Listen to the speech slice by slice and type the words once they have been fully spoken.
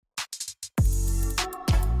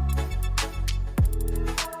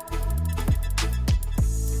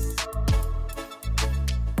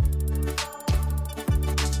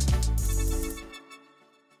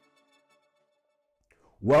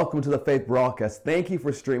Welcome to the Faith Broadcast. Thank you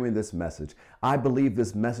for streaming this message. I believe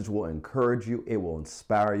this message will encourage you, it will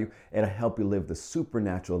inspire you, it'll help you live the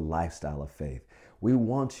supernatural lifestyle of faith. We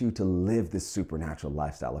want you to live this supernatural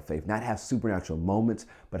lifestyle of faith, not have supernatural moments,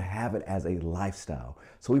 but have it as a lifestyle.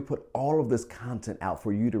 So we put all of this content out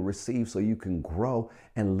for you to receive so you can grow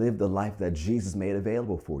and live the life that Jesus made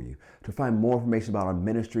available for you. To find more information about our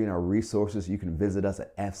ministry and our resources, you can visit us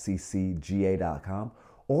at fccga.com.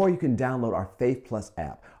 Or you can download our Faith Plus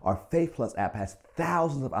app. Our Faith Plus app has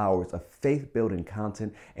thousands of hours of faith-building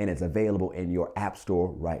content, and it's available in your app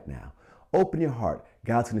store right now. Open your heart.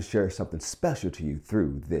 God's going to share something special to you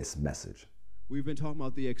through this message. We've been talking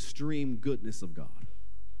about the extreme goodness of God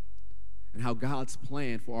and how God's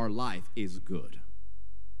plan for our life is good.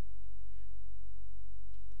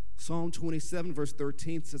 Psalm 27, verse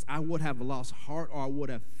 13 says, I would have lost heart or I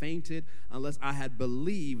would have fainted unless I had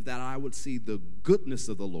believed that I would see the goodness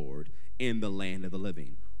of the Lord in the land of the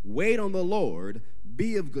living. Wait on the Lord,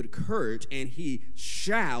 be of good courage, and he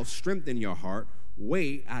shall strengthen your heart.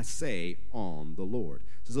 Wait, I say, on the Lord.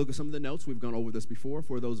 So let's look at some of the notes. We've gone over this before.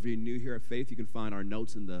 For those of you new here at Faith, you can find our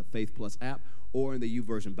notes in the Faith Plus app or in the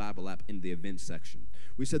YouVersion Bible app in the events section.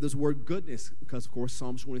 We said this word goodness because, of course,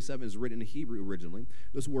 Psalm 27 is written in Hebrew originally.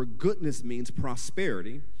 This word goodness means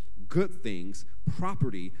prosperity, good things,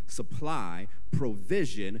 property, supply,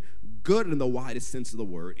 provision, good in the widest sense of the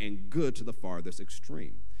word, and good to the farthest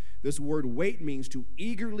extreme. This word wait means to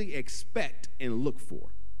eagerly expect and look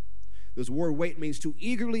for. This word wait means to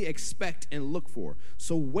eagerly expect and look for.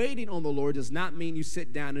 So waiting on the Lord does not mean you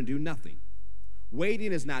sit down and do nothing.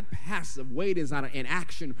 Waiting is not passive. Waiting is not an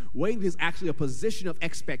inaction. Waiting is actually a position of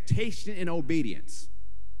expectation and obedience.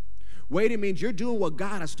 Waiting means you're doing what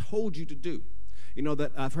God has told you to do. You know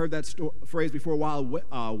that I've heard that phrase before a while,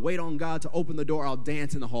 wait on God to open the door, I'll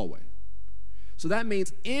dance in the hallway. So that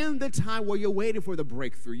means in the time where you're waiting for the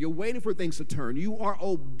breakthrough, you're waiting for things to turn, you are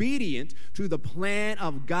obedient to the plan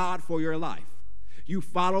of God for your life. You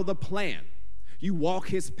follow the plan. You walk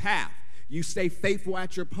his path. You stay faithful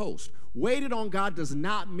at your post. Waiting on God does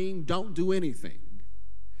not mean don't do anything.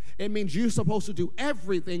 It means you're supposed to do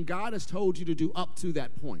everything God has told you to do up to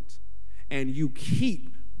that point, and you keep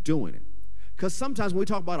doing it. Because sometimes when we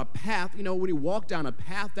talk about a path, you know, when you walk down a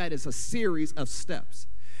path, that is a series of steps.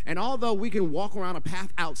 And although we can walk around a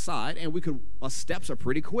path outside and steps are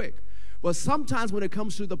pretty quick, but sometimes when it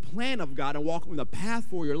comes to the plan of God and walking the path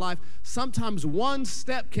for your life, sometimes one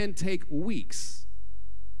step can take weeks,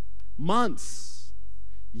 months,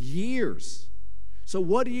 years. So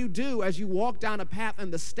what do you do as you walk down a path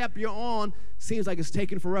and the step you're on seems like it's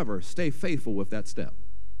taking forever? Stay faithful with that step.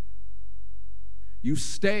 You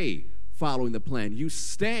stay following the plan. You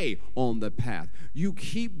stay on the path. You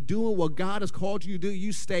keep doing what God has called you to do.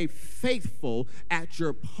 You stay faithful at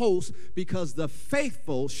your post because the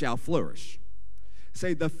faithful shall flourish.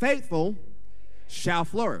 Say, the faithful shall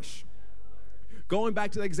flourish. Going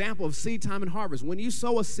back to the example of seed time and harvest. When you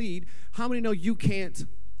sow a seed, how many know you can't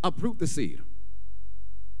uproot the seed?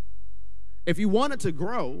 If you want it to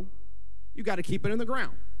grow, you got to keep it in the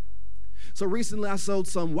ground. So recently I sowed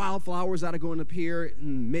some wildflowers that are going to appear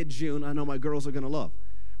in mid-June. I know my girls are going to love.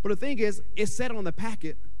 But the thing is, it said on the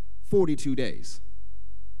packet 42 days.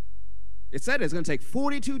 It said it's going to take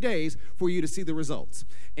 42 days for you to see the results.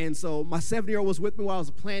 And so my 7-year-old was with me while I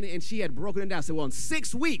was planting, and she had broken it down. I said, well, in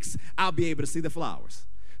 6 weeks, I'll be able to see the flowers.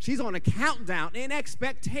 She's on a countdown in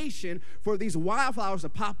expectation for these wildflowers to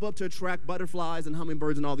pop up to attract butterflies and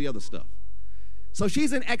hummingbirds and all the other stuff. So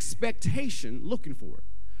she's in expectation looking for it.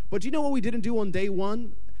 But you know what we didn't do on day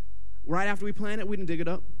one? Right after we planted, we didn't dig it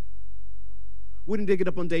up. We didn't dig it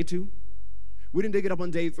up on day 2. We didn't dig it up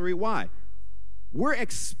on day 3. Why? We're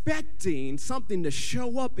expecting something to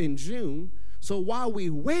show up in June, so while we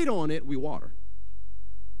wait on it, we water.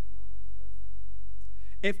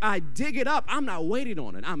 If I dig it up, I'm not waiting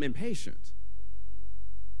on it. I'm impatient.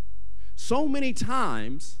 So many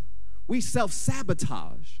times, we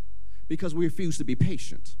self-sabotage because we refuse to be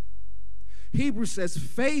patient. Hebrews says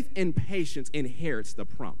faith and patience inherits the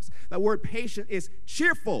promise. That word patient is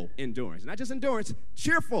cheerful endurance. Not just endurance,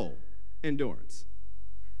 cheerful endurance.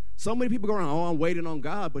 So many people go around, oh, I'm waiting on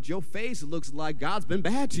God, but your face looks like God's been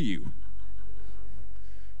bad to you.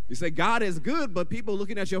 You say God is good, but people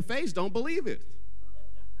looking at your face don't believe it.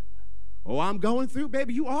 Oh, I'm going through.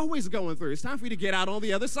 Baby, you always going through. It's time for you to get out on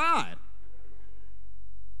the other side.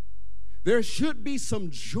 There should be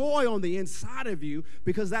some joy on the inside of you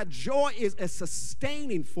because that joy is a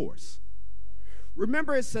sustaining force.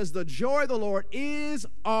 Remember, it says the joy of the Lord is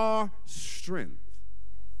our strength.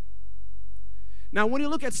 Now, when you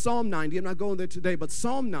look at Psalm 90, I'm not going there today, but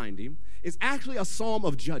Psalm 90 is actually a psalm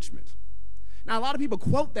of judgment. Now, a lot of people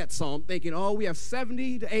quote that psalm thinking, oh, we have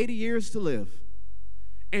 70 to 80 years to live.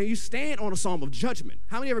 And you stand on a psalm of judgment.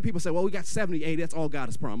 How many ever people say, well, we got 70, 80, that's all God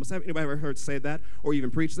has promised? Have anybody ever heard say that or even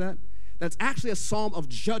preach that? That's actually a psalm of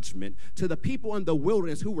judgment to the people in the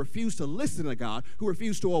wilderness who refused to listen to God, who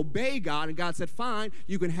refused to obey God, and God said, fine,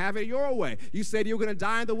 you can have it your way. You said you're going to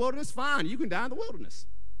die in the wilderness? Fine, you can die in the wilderness.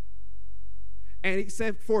 And he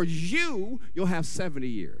said, for you, you'll have 70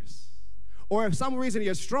 years. Or if for some reason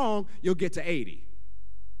you're strong, you'll get to 80.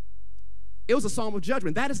 It was a psalm of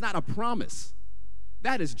judgment. That is not a promise.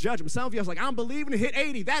 That is judgment. Some of you are like, I'm believing to hit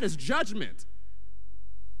 80. That is judgment.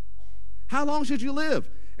 How long should you live?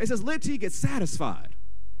 It says, live till you get satisfied.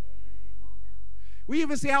 We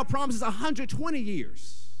even see how it promises 120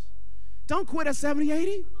 years. Don't quit at 70,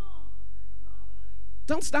 80.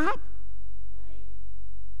 Don't stop.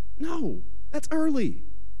 No, that's early.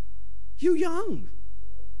 You young.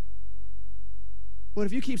 But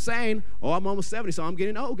if you keep saying, oh, I'm almost 70, so I'm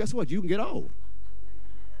getting old, guess what? You can get old.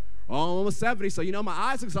 Oh, I'm almost 70, so you know my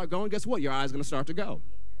eyes are going to start going. Guess what? Your eyes are going to start to go.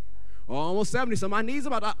 Oh, I'm almost 70, so my knees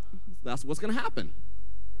are about to... That's what's going to happen.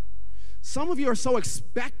 Some of you are so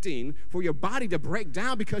expecting for your body to break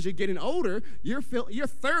down because you're getting older. You're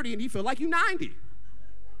 30 and you feel like you're 90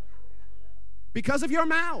 because of your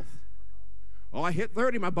mouth. Oh, I hit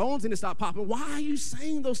 30, my bones need to stop popping. Why are you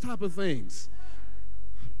saying those type of things?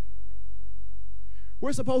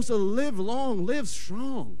 We're supposed to live long, live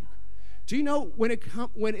strong. Do you know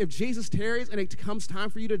if Jesus tarries and it comes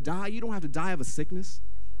time for you to die, you don't have to die of a sickness.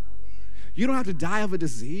 You don't have to die of a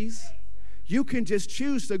disease. You can just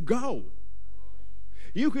choose to go.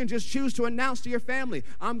 You can just choose to announce to your family,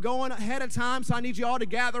 I'm going ahead of time, so I need you all to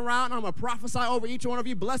gather around. I'm going to prophesy over each one of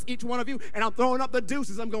you, bless each one of you, and I'm throwing up the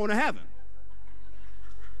deuces. I'm going to heaven.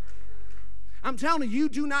 I'm telling you, you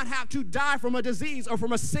do not have to die from a disease or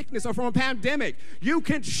from a sickness or from a pandemic. You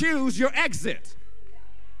can choose your exit.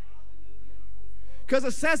 Because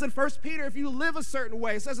it says in 1 Peter, if you live a certain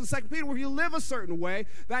way, it says in 2 Peter, if you live a certain way,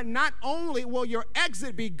 that not only will your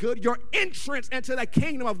exit be good, your entrance into the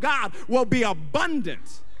kingdom of God will be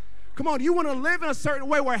abundant. Come on, you want to live in a certain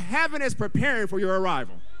way where heaven is preparing for your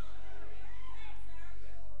arrival.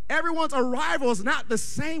 Everyone's arrival is not the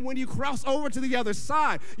same when you cross over to the other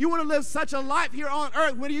side. You want to live such a life here on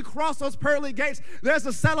earth. When you cross those pearly gates, there's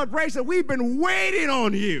a celebration. We've been waiting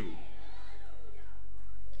on you.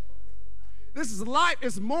 Life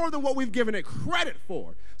is more than what we've given it credit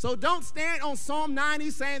for. So don't stand on Psalm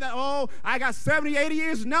 90 saying that, oh, I got 70, 80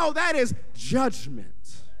 years. No, that is judgment.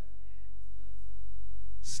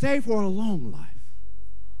 Stay for a long life.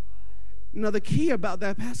 Now, the key about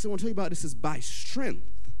that, Pastor, I want to tell you about this is by strength.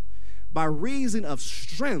 By reason of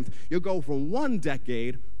strength, you'll go from one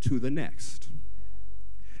decade to the next.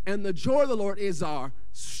 And the joy of the Lord is our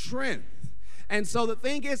strength. And so the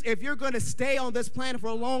thing is, if you're going to stay on this planet for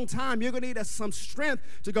a long time, you're going to need some strength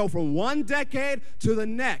to go from one decade to the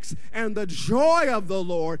next. And the joy of the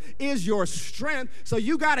Lord is your strength. So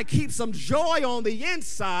you got to keep some joy on the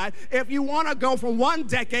inside if you want to go from one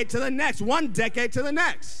decade to the next, one decade to the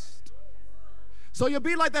next. So you'll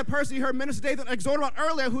be like that person you heard Minister Dathan exhort about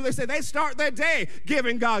earlier, who they say they start their day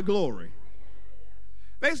giving God glory.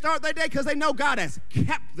 They start their day because they know God has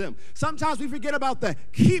kept them. Sometimes we forget about the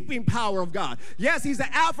keeping power of God. Yes, he's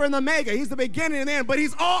the Alpha and the Omega. He's the beginning and the end, but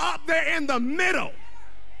he's all up there in the middle.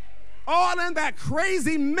 All in that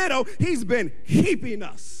crazy middle, he's been keeping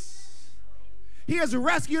us. He has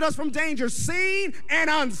rescued us from danger seen and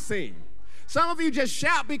unseen. Some of you just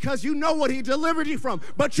shout because you know what he delivered you from,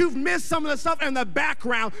 but you've missed some of the stuff in the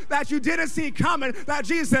background that you didn't see coming, that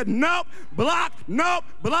Jesus said, nope, block, nope,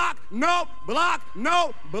 block, nope, block,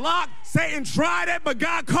 nope, block. Satan tried it, but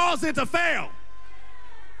God caused it to fail.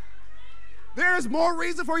 There is more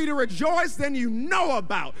reason for you to rejoice than you know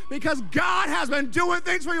about, because God has been doing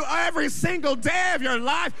things for you every single day of your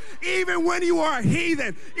life, even when you are a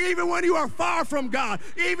heathen, even when you are far from God,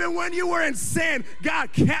 even when you were in sin.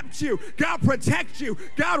 God kept you, God protected you,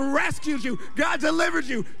 God rescued you, God delivered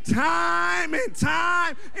you time and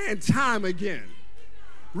time and time again.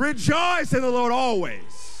 Rejoice in the Lord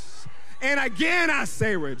always. And again I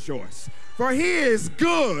say rejoice. For he is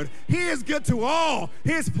good. He is good to all.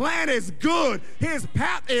 His plan is good. His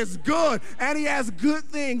path is good. And he has good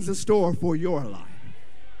things in store for your life.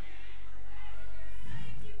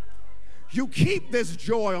 You keep this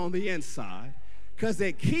joy on the inside because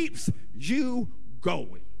it keeps you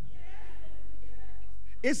going.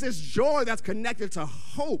 It's this joy that's connected to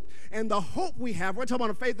hope. And the hope we have, we're talking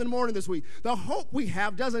about faith in the morning this week. The hope we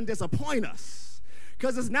have doesn't disappoint us.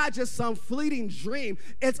 Because it's not just some fleeting dream.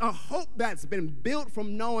 It's a hope that's been built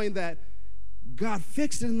from knowing that God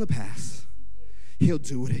fixed it in the past. He'll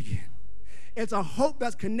do it again. It's a hope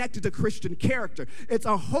that's connected to Christian character. It's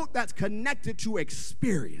a hope that's connected to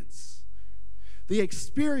experience. The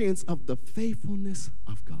experience of the faithfulness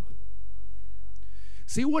of God.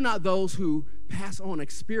 See, we're not those who pass on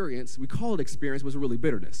experience. We call it experience, but it's really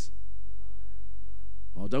bitterness.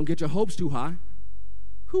 Well, don't get your hopes too high.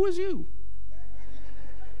 Who is you?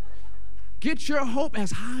 Get your hope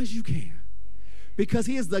as high as you can, because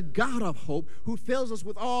he is the God of hope who fills us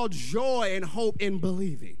with all joy and hope in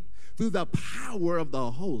believing through the power of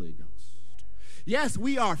the Holy Ghost. Yes,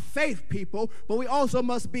 we are faith people, but we also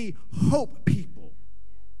must be hope people.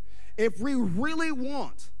 If we really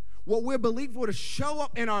want what we're believing for to show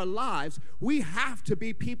up in our lives, we have to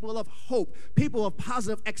be people of hope, people of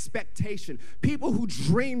positive expectation, people who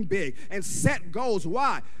dream big and set goals.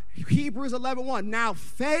 Why? Hebrews 11:1. Now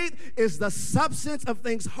faith is the substance of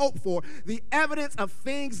things hoped for, the evidence of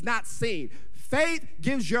things not seen. Faith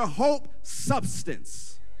gives your hope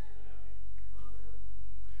substance.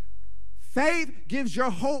 Faith gives your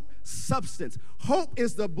hope substance. Hope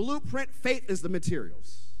is the blueprint, faith is the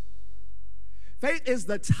materials. Faith is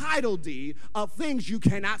the title deed of things you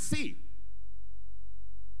cannot see.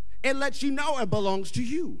 It lets you know it belongs to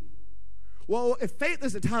you. Well, if faith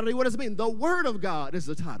is the title deed, what does it mean? The Word of God is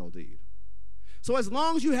the title deed. So as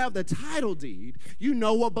long as you have the title deed, you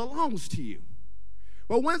know what belongs to you.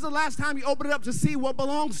 But when's the last time you opened it up to see what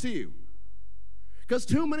belongs to you? Because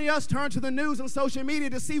too many of us turn to the news and social media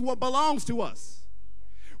to see what belongs to us.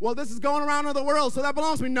 Well, this is going around in the world, so that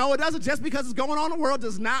belongs to me. No, it doesn't. Just because it's going on in the world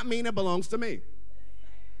does not mean it belongs to me.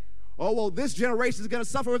 Oh, well, this generation is going to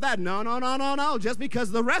suffer with that. No. Just because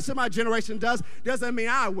the rest of my generation does, doesn't mean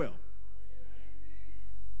I will.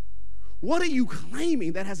 What are you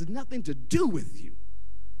claiming that has nothing to do with you?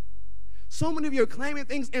 So many of you are claiming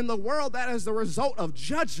things in the world that is the result of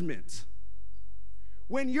judgment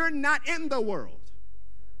when you're not in the world.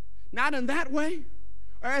 Not in that way.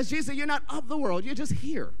 Or as Jesus said, you're not of the world, you're just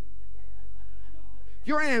here.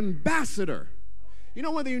 You're an ambassador. You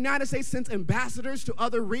know, when the United States sends ambassadors to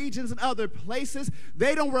other regions and other places,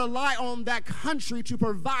 they don't rely on that country to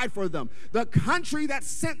provide for them. The country that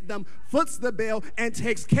sent them foots the bill and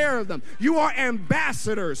takes care of them. You are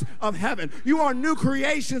ambassadors of heaven. You are new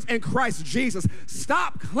creations in Christ Jesus.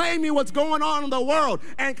 Stop claiming what's going on in the world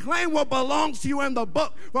and claim what belongs to you in the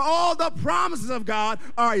book. For all the promises of God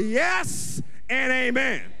are yes and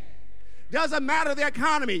amen. Doesn't matter the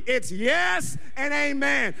economy, it's yes and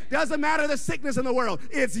amen. Doesn't matter the sickness in the world,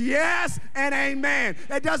 it's yes and amen.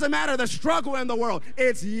 It doesn't matter the struggle in the world,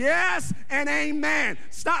 it's yes and amen.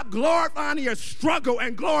 Stop glorifying your struggle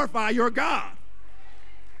and glorify your God.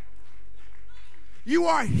 You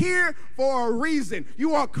are here for a reason.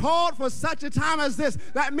 You are called for such a time as this.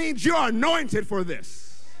 That means you're anointed for this.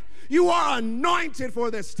 You are anointed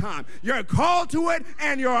for this time. You're called to it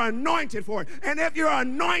and you're anointed for it. And if you're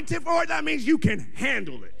anointed for it, that means you can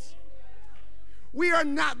handle it. We are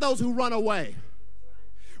not those who run away.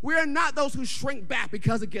 We are not those who shrink back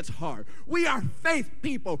because it gets hard. We are faith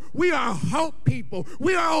people. We are hope people.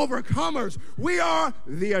 We are overcomers. We are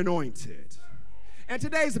the anointed. And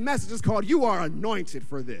today's message is called, You Are Anointed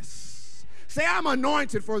for This. Say, I'm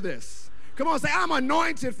anointed for this. Come on, say, I'm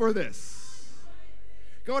anointed for this.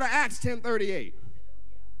 Go to Acts 10:38.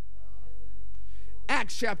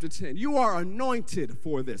 Acts chapter 10. You are anointed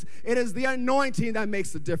for this. It is the anointing that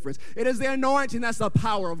makes the difference. It is the anointing that's the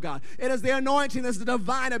power of God. It is the anointing that's the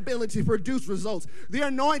divine ability to produce results. The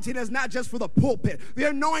anointing is not just for the pulpit. The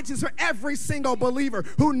anointing is for every single believer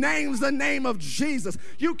who names the name of Jesus.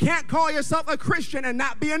 You can't call yourself a Christian and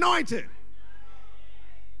not be anointed.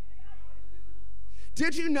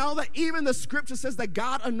 Did you know that even the scripture says that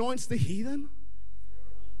God anoints the heathen?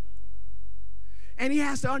 And he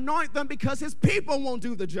has to anoint them because his people won't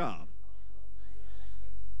do the job.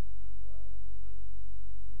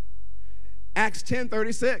 Acts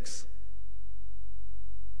 10:36.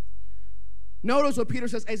 Notice what Peter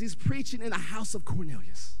says as he's preaching in the house of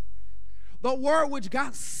Cornelius. The word which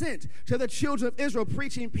God sent to the children of Israel,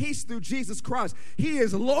 preaching peace through Jesus Christ. He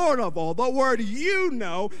is Lord of all. The word you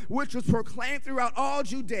know, which was proclaimed throughout all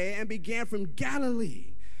Judea and began from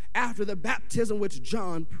Galilee after the baptism which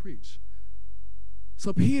John preached.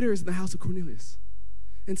 So Peter is in the house of Cornelius.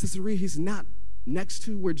 In Caesarea, he's not next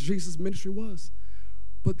to where Jesus' ministry was.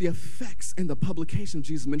 But the effects and the publication of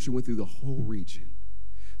Jesus' ministry went through the whole region.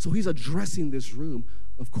 So he's addressing this room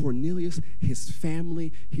of Cornelius, his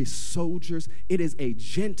family, his soldiers. It is a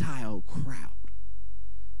Gentile crowd.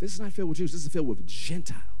 This is not filled with Jews. This is filled with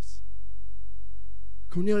Gentiles.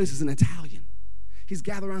 Cornelius is an Italian. He's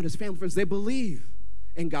gathered around his family friends. They believe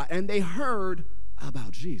in God, and they heard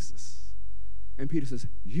about Jesus. And Peter says,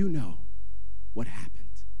 you know what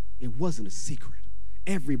happened It wasn't a secret.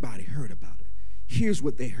 Everybody heard about it. Here's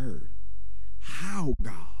what they heard. How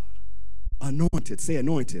God anointed. Say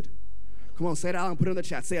anointed. Come on, say it out and put it in the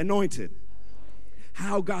chat. Say anointed.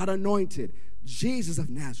 How God anointed Jesus of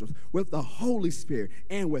Nazareth with the Holy Spirit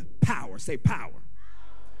and with power. Say power.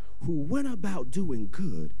 Who went about doing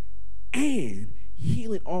good and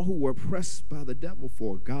healing all who were oppressed by the devil,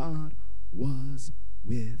 for God was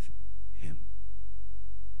with him.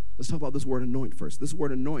 Let's talk about this word anoint first. This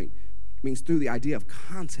word anoint means through the idea of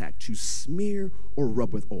contact, to smear or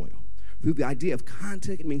rub with oil. Through the idea of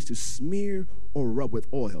contact, it means to smear or rub with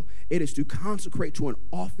oil. It is to consecrate to an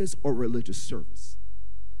office or religious service.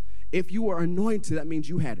 If you are anointed, that means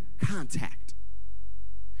you had contact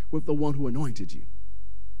with the one who anointed you.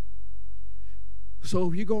 So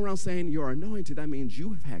if you go around saying you're anointed, that means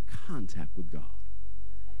you have had contact with God.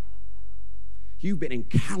 You've been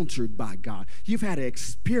encountered by God. You've had an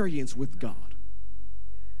experience with God.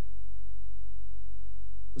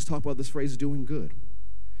 Let's talk about this phrase, doing good.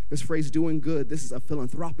 This phrase, doing good, this is a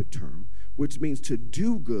philanthropic term, which means to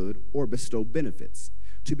do good or bestow benefits.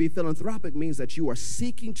 To be philanthropic means that you are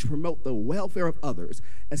seeking to promote the welfare of others,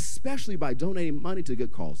 especially by donating money to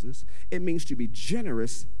good causes. It means to be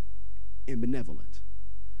generous and benevolent.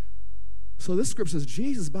 So this scripture says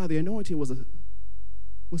Jesus, by the anointing,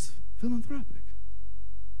 was philanthropic.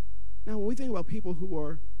 Now, when we think about people who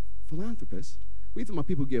are philanthropists, we think about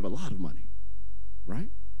people who give a lot of money, right?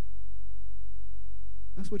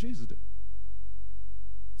 That's what Jesus did.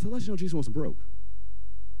 So let you know Jesus wasn't broke.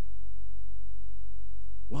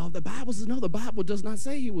 Well, the Bible says no, the Bible does not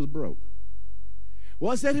say he was broke.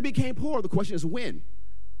 Well, it said he became poor. The question is when?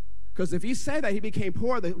 Because if he said that he became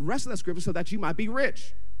poor, the rest of that scripture said that you might be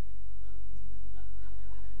rich.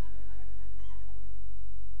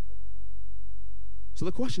 So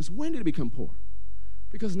the question is, when did he become poor?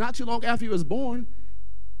 Because not too long after he was born,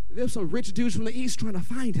 there's some rich dudes from the east trying to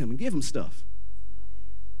find him and give him stuff.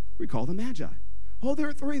 We call them magi. Oh, there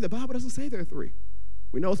are three. The Bible doesn't say there are three.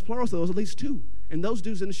 We know it's plural, so there was at least two. And those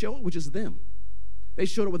dudes didn't show up, which is them. They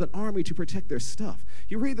showed up with an army to protect their stuff.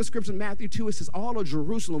 You read the scripture in Matthew 2, it says all of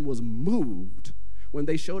Jerusalem was moved when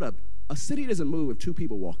they showed up. A city doesn't move if two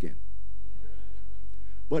people walk in.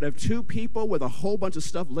 But if two people with a whole bunch of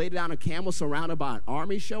stuff laid down a camel surrounded by an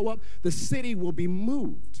army show up, the city will be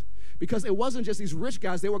moved. Because it wasn't just these rich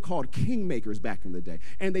guys, they were called kingmakers back in the day.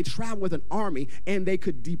 And they traveled with an army, and they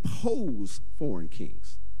could depose foreign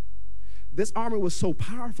kings. This army was so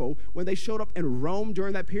powerful, when they showed up in Rome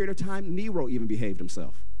during that period of time, Nero even behaved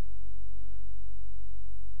himself.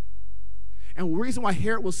 And the reason why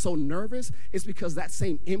Herod was so nervous is because that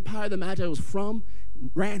same empire the Magi was from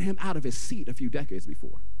ran him out of his seat a few decades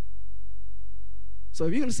before. So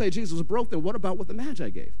if you're going to say Jesus was broke, then what about what the Magi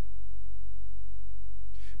gave?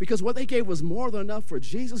 Because what they gave was more than enough for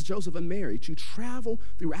Jesus, Joseph, and Mary to travel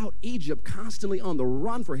throughout Egypt, constantly on the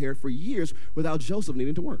run for Herod for years without Joseph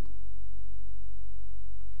needing to work.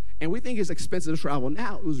 And we think it's expensive to travel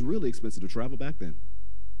now. It was really expensive to travel back then.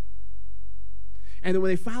 And then when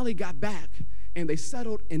they finally got back and they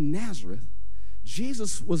settled in Nazareth,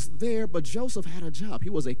 Jesus was there, but Joseph had a job. He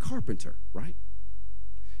was a carpenter, right?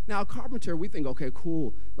 Now, a carpenter, we think, okay,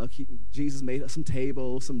 cool. Like Jesus made some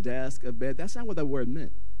tables, some desk, a bed. That's not what that word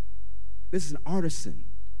meant. This is an artisan.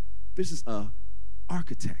 This is an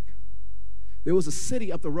architect. There was a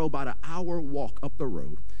city up the road, about an hour walk up the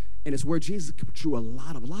road, and it's where Jesus drew a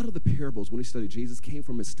lot of the parables when he studied Jesus came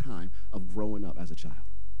from his time of growing up as a child.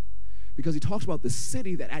 Because he talks about the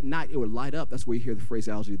city that at night it would light up. That's where you hear the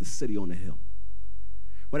phraseology, the city on the hill.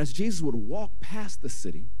 But as Jesus would walk past the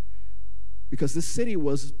city, because this city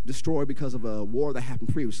was destroyed because of a war that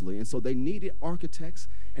happened previously, and so they needed architects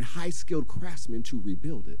and high-skilled craftsmen to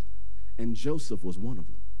rebuild it. And Joseph was one of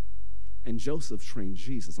them. And Joseph trained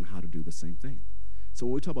Jesus on how to do the same thing. So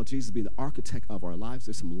when we talk about Jesus being the architect of our lives,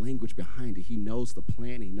 there's some language behind it. He knows the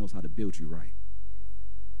plan, and he knows how to build you right.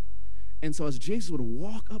 And so as Jesus would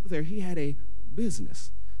walk up there, he had a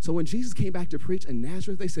business. So when Jesus came back to preach in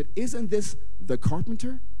Nazareth, they said, "Isn't this the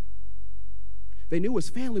carpenter?" They knew his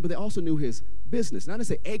family, but they also knew his business. Not to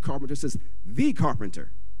say a carpenter, it says the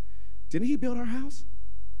carpenter. Didn't he build our house?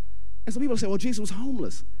 And some people say, well, Jesus was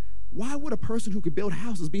homeless. Why would a person who could build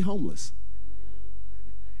houses be homeless?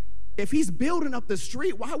 If he's building up the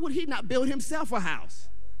street, why would he not build himself a house?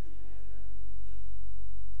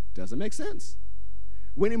 Doesn't make sense.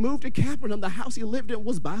 When he moved to Capernaum, the house he lived in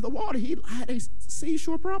was by the water. He had a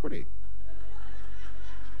seashore property.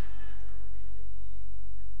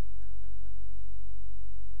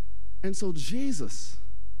 And so Jesus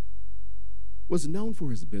was known for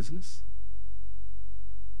his business,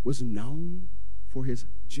 was known for his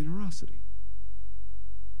generosity.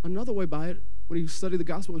 Another way by it, when you study the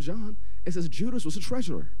Gospel of John, it says Judas was a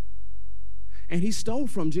treasurer. And he stole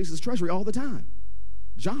from Jesus' treasury all the time.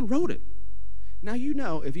 John wrote it. Now, you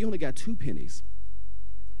know, if you only got 2 pennies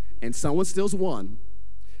and someone steals 1,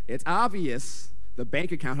 it's obvious the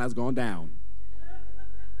bank account has gone down.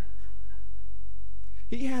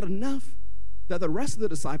 He had enough that the rest of the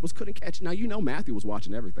disciples couldn't catch. Now, you know Matthew was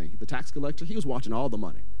watching everything. The tax collector, he was watching all the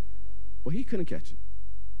money. But he couldn't catch it.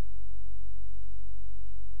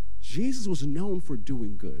 Jesus was known for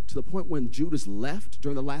doing good, to the point when Judas left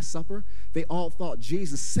during the Last Supper, they all thought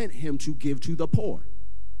Jesus sent him to give to the poor.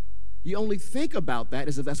 You only think about that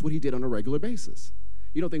as if that's what he did on a regular basis.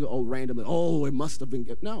 You don't think, oh, randomly, oh, it must have been.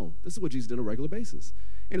 No, this is what Jesus did on a regular basis.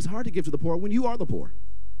 And it's hard to give to the poor when you are the poor.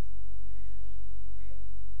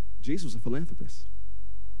 Jesus was a philanthropist.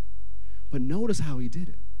 But notice how he did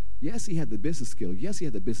it. Yes, he had the business skill. Yes, he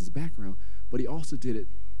had the business background, but he also did it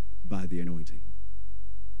by the anointing.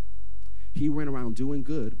 He ran around doing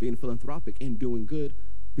good, being philanthropic and doing good,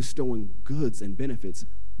 bestowing goods and benefits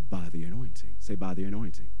by the anointing. Say, by the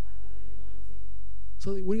anointing.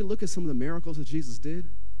 So when you look at some of the miracles that Jesus did,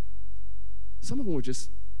 some of them were just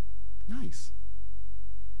nice.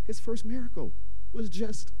 His first miracle was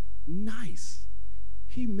just nice.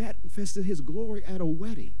 He manifested his glory at a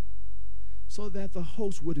wedding so that the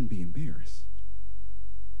host wouldn't be embarrassed.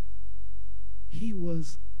 He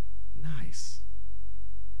was nice.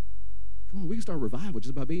 Come on, we can start revival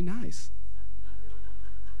just by being nice.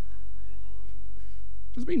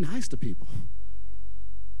 Just be nice to people.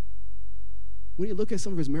 When you look at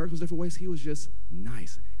some of his miracles different ways, he was just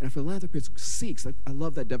nice. And a philanthropist seeks, I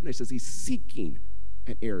love that definition, it says he's seeking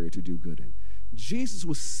an area to do good in. Jesus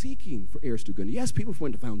was seeking for areas to do good in. Yes, people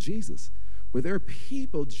went to find Jesus, but there are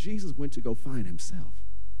people Jesus went to go find himself.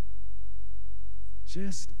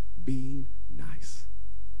 Just being nice.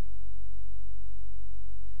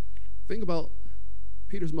 Think about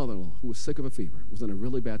Peter's mother-in-law, who was sick of a fever, was in a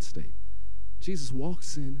really bad state. Jesus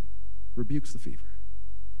walks in, rebukes the fever.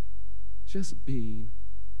 Just being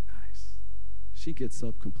nice. She gets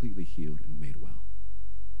up completely healed and made well.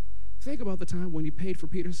 Think about the time when he paid for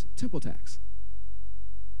Peter's temple tax.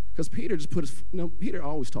 Because Peter just put his, Peter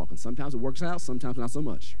always talking. Sometimes it works out, sometimes not so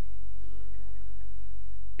much.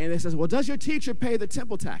 And it says, well, does your teacher pay the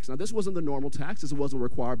temple tax? Now, this wasn't the normal tax. This wasn't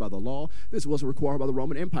required by the law. This wasn't required by the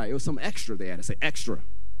Roman Empire. It was some extra they had to say, extra.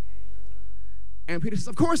 And Peter says,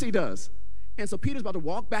 of course he does. And so Peter's about to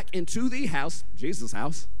walk back into the house, Jesus'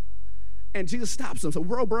 house, and Jesus stops him. So,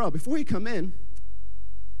 bro, before you come in,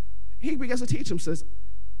 he begins to teach him, says,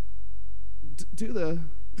 do the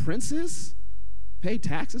princes pay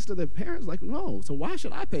taxes to their parents? Like, no. So why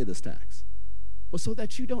should I pay this tax? Well, so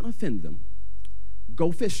that you don't offend them.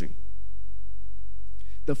 Go fishing.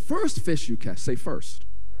 The first fish you catch, say first,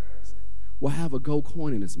 will have a gold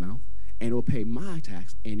coin in his mouth, and it will pay my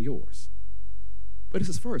tax and yours. But it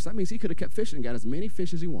says first. That means he could have kept fishing and got as many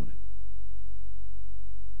fish as he wanted.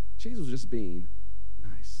 Jesus was just being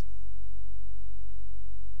nice.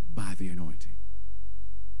 By the anointing.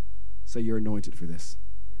 Say, you're anointed for this.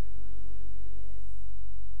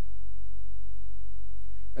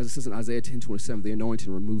 As it says in Isaiah 10:27, the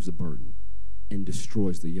anointing removes the burden and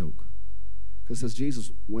destroys the yoke. Because it says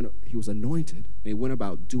Jesus, when he was anointed, and he went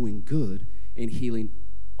about doing good and healing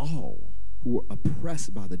all who were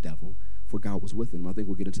oppressed by the devil, for God was with him. I think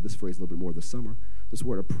we'll get into this phrase a little bit more this summer. This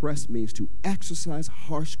word oppress means to exercise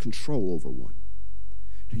harsh control over one,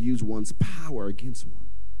 to use one's power against one.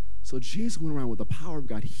 So Jesus went around with the power of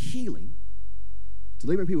God healing,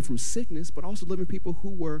 delivering people from sickness, but also delivering people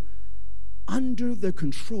who were under the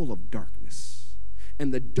control of darkness.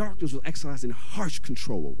 And the darkness was exercising harsh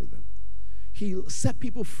control over them. He set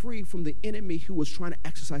people free from the enemy who was trying to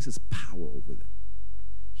exercise his power over them.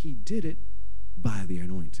 He did it by the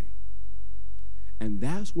anointing. And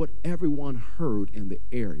that's what everyone heard in the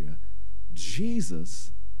area.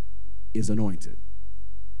 Jesus is anointed.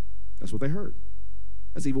 That's what they heard.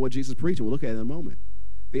 That's even what Jesus preached, and we'll look at it in a moment.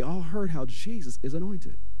 They all heard how Jesus is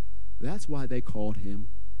anointed. That's why they called him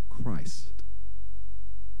Christ.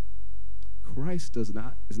 Christ is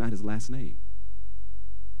not his last name.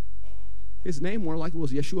 His name more likely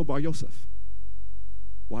was Yeshua Bar Yosef.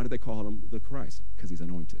 Why did they call him the Christ? Because he's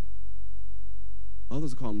anointed.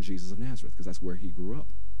 Others call him Jesus of Nazareth because that's where he grew up.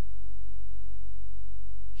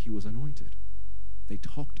 He was anointed. They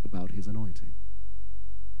talked about his anointing.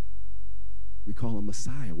 We call him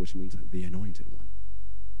Messiah, which means the anointed one.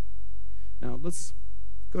 Now, let's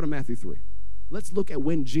go to Matthew 3. Let's look at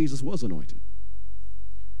when Jesus was anointed.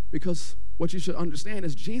 Because what you should understand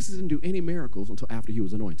is Jesus didn't do any miracles until after he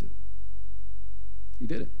was anointed. He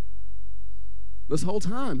didn't. This whole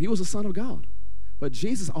time, he was the Son of God. But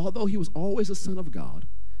Jesus, although he was always the Son of God,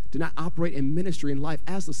 did not operate in ministry and life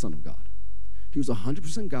as the Son of God. He was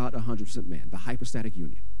 100% God, 100% man, the hypostatic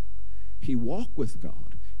union. He walked with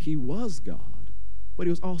God. He was God, but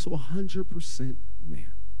he was also 100%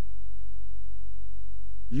 man.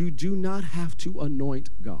 You do not have to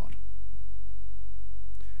anoint God.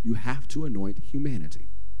 You have to anoint humanity.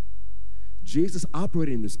 Jesus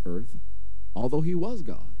operated in this earth, although he was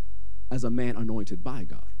God, as a man anointed by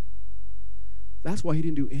God. That's why he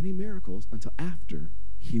didn't do any miracles until after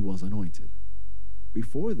he was anointed.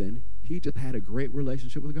 Before then, he just had a great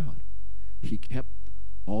relationship with God. He kept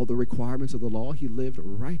all the requirements of the law. He lived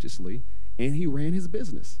righteously, and he ran his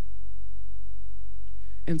business.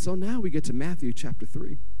 And so now we get to Matthew chapter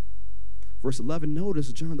 3, verse 11.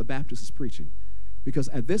 Notice John the Baptist is preaching. Because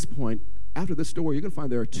at this point, after this story, you're going to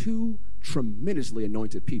find there are two tremendously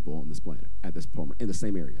anointed people on this planet at this point in the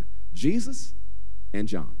same area, Jesus and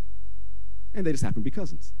John. And they just happen to be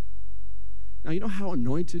cousins. Now, you know how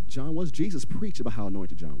anointed John was? Jesus preached about how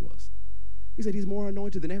anointed John was. He said he's more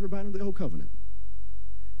anointed than everybody in the old covenant.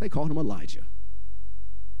 They called him Elijah.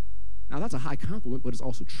 Now, that's a high compliment, but it's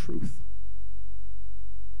also truth.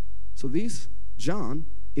 So John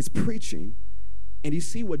is preaching, and you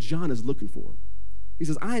see what John is looking for. He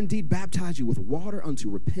says, I indeed baptize you with water unto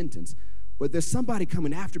repentance, but there's somebody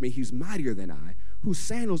coming after me who's mightier than I, whose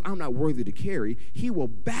sandals I'm not worthy to carry. He will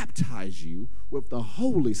baptize you with the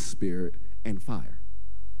Holy Spirit and fire.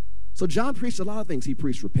 So John preached a lot of things. He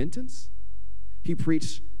preached repentance. He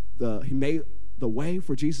made the way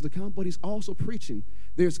for Jesus to come, but he's also preaching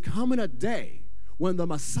there's coming a day when the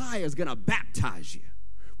Messiah is going to baptize you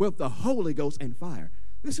with the Holy Ghost and fire.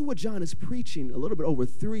 This is what John is preaching a little bit over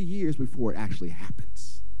 3 years before it actually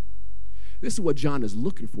happens. This is what John is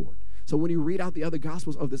looking for. So when you read out the other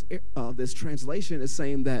Gospels of this translation, it's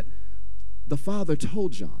saying that the Father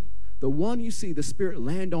told John, the one you see the Spirit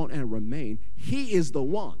land on and remain, he is the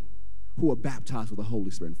one who will baptize with the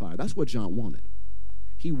Holy Spirit and fire. That's what John wanted.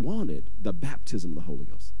 He wanted the baptism of the Holy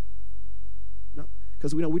Ghost. No,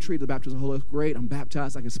 because we treat the baptism of the Holy Ghost, great, I'm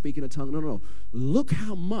baptized, I can speak in a tongue. No. Look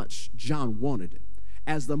how much John wanted it.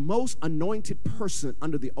 As the most anointed person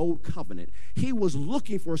under the old covenant, he was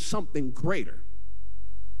looking for something greater.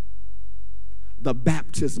 The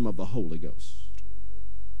baptism of the Holy Ghost.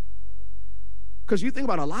 Because you think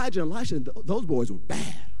about Elijah and Elisha, those boys were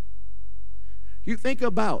bad. You think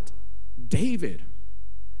about David.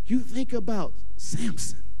 You think about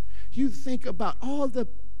Samson. You think about all the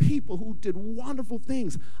people who did wonderful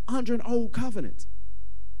things under an old covenant.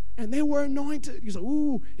 And they were anointed. You say,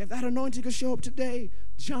 ooh, if that anointing could show up today.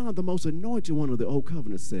 John, the most anointed one of the old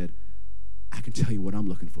covenant, said, I can tell you what I'm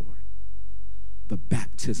looking for. The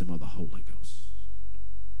baptism of the Holy Ghost.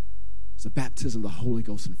 It's the baptism of the Holy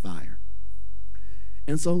Ghost and fire.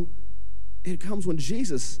 And so it comes when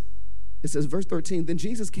Jesus, it says, verse 13, then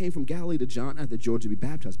Jesus came from Galilee to John at the Jordan to be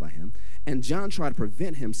baptized by him. And John tried to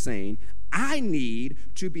prevent him, saying, I need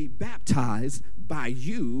to be baptized by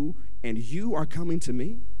you, and you are coming to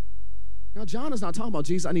me? Now, John is not talking about,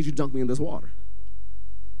 Jesus, I need you to dunk me in this water.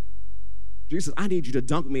 Jesus says, I need you to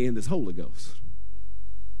dunk me in this Holy Ghost.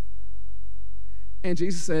 And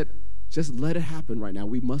Jesus said, just let it happen right now.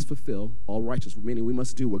 We must fulfill all righteousness, meaning we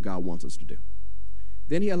must do what God wants us to do.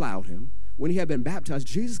 Then he allowed him. When he had been baptized,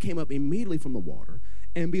 Jesus came up immediately from the water,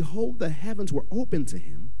 and behold, the heavens were opened to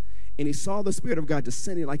him, and he saw the Spirit of God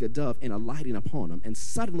descending like a dove and alighting upon him. And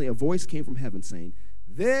suddenly a voice came from heaven saying,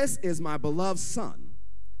 this is my beloved Son,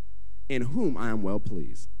 in whom I am well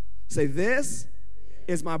pleased. Say, this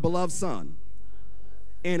is my beloved Son,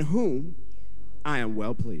 in whom I am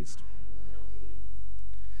well pleased.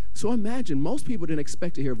 So imagine, most people didn't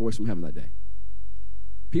expect to hear a voice from heaven that day.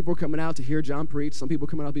 People were coming out to hear John preach. Some people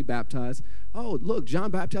coming out to be baptized. Oh, look,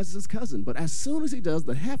 John baptizes his cousin. But as soon as he does,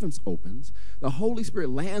 the heavens opens, the Holy Spirit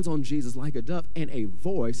lands on Jesus like a dove, and a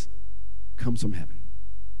voice comes from heaven.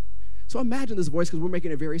 So imagine this voice, because we're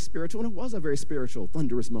making it very spiritual, and it was a very spiritual,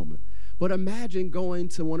 thunderous moment. But imagine going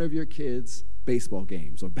to one of your kids' baseball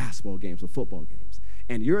games or basketball games or football games,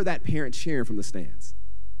 and you're that parent cheering from the stands.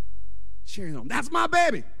 Cheering on, that's my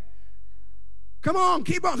baby. Come on,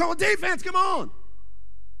 keep on, come on, defense, come on.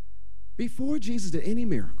 Before Jesus did any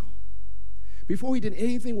miracle, before he did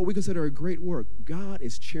anything what we consider a great work, God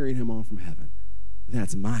is cheering him on from heaven.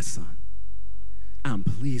 That's my son. I'm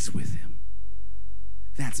pleased with him.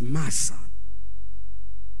 That's my son.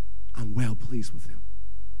 I'm well pleased with him.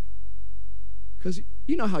 Because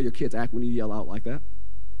you know how your kids act when you yell out like that.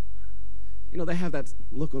 You know, they have that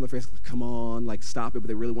look on their face, like, come on, like stop it, but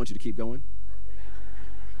they really want you to keep going.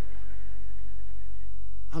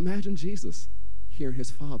 Imagine Jesus hearing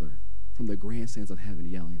his Father from the grandstands of heaven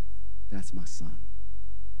yelling, that's my son.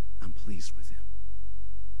 I'm pleased with him.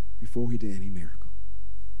 Before he did any miracle,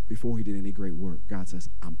 before he did any great work, God says,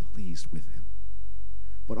 I'm pleased with him.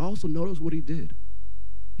 But also notice what he did.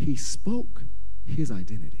 He spoke his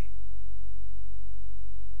identity.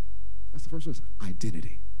 That's the first verse.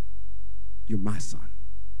 Identity. You're my son.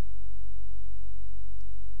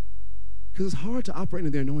 Because it's hard to operate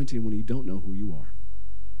in the anointing when you don't know who you are.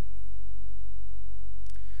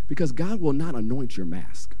 Because God will not anoint your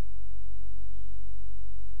mask.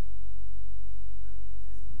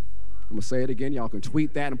 I'm going to say it again. Y'all can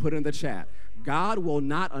tweet that and put it in the chat. God will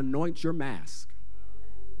not anoint your mask.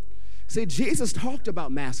 See, Jesus talked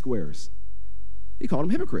about mask wearers. He called them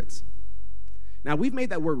hypocrites. Now, we've made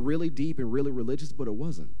that word really deep and really religious, but it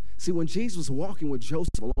wasn't. See, when Jesus was walking with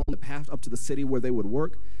Joseph along the path up to the city where they would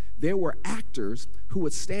work, there were actors who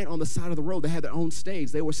would stand on the side of the road. They had their own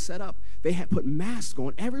stage. They were set up. They had put masks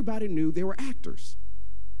on. Everybody knew they were actors.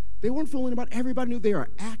 They weren't fooling about it. Everybody knew they are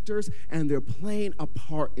actors, and they're playing a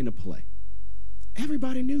part in a play.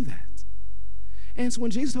 Everybody knew that. And so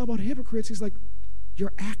when Jesus talked about hypocrites, he's like,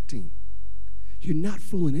 you're acting. You're not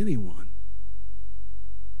fooling anyone.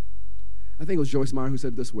 I think it was Joyce Meyer who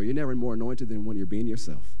said it this way: you're never more anointed than when you're being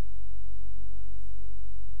yourself.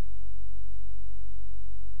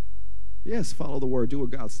 Yes, follow the word, do what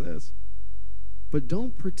God says. But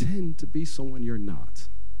don't pretend to be someone you're not.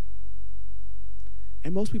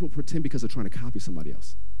 And most people pretend because they're trying to copy somebody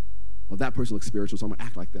else. Well, that person looks spiritual, so I'm going to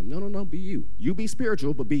act like them. No, be you. You be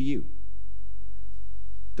spiritual, but be you.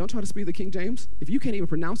 Don't try to speak the King James. If you can't even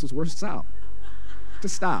pronounce those words, stop.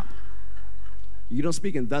 Just stop. You don't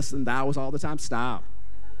speak in thus and thous all the time. Stop.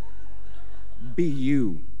 Be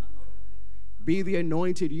you. Be the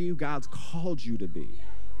anointed you God's called you to be.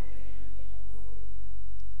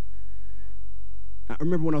 I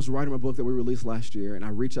remember when I was writing my book that we released last year, and I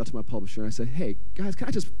reached out to my publisher, and I said, hey, guys, can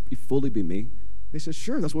I just fully be me? They said,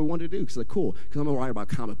 sure, that's what we wanted to do. She's like, cool, because I'm going to write about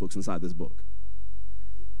comic books inside this book.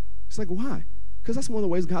 It's like, why? Because that's one of the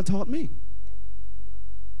ways God taught me.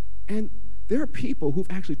 And there are people who've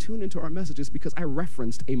actually tuned into our messages because I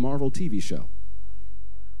referenced a Marvel TV show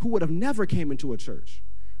who would have never came into a church.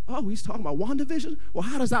 Oh, he's talking about WandaVision? Well,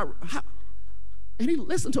 how does that... And he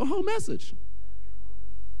listened to a whole message.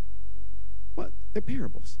 What? They're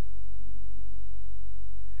parables.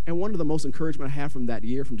 And one of the most encouragement I had from that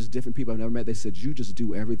year, from just different people I've never met, they said, you just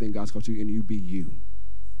do everything God's called you, and you be you.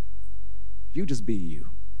 You just be you.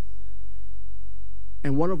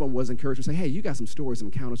 And one of them was encouraged to say, hey, you got some stories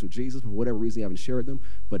and encounters with Jesus, but for whatever reason you haven't shared them,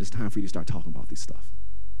 but it's time for you to start talking about these stuff.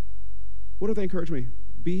 What do they encourage me?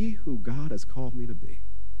 Be who God has called me to be.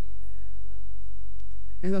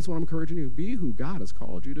 And that's what I'm encouraging you. Be who God has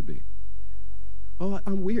called you to be. Oh,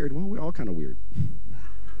 I'm weird. Well, we're all kind of weird.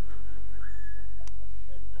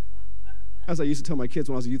 As I used to tell my kids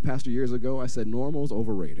when I was a youth pastor years ago, I said, normal's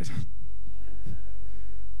overrated.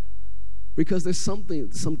 Because there's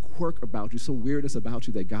some quirk about you, some weirdness about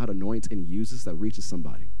you that God anoints and uses that reaches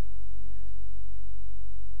somebody.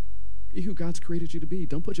 Be who God's created you to be.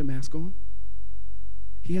 Don't put your mask on.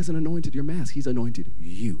 He hasn't anointed your mask. He's anointed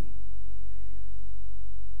you.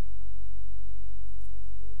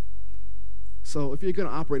 So if you're going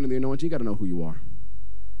to operate in the anointing, you got to know who you are.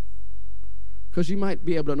 Because you might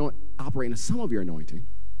be able to operate in some of your anointing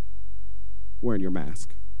wearing your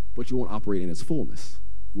mask, but you won't operate in its fullness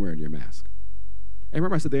wearing your mask. And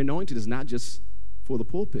remember, I said the anointing is not just for the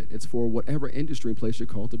pulpit. It's for whatever industry and place you're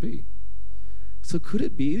called to be. So could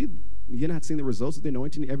it be you're not seeing the results of the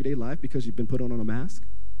anointing in everyday life because you've been put on a mask?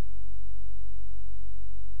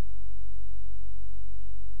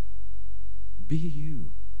 Be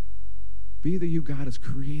you. Be the you God has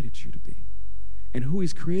created you to be. And who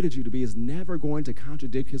he's created you to be is never going to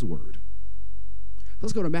contradict his word.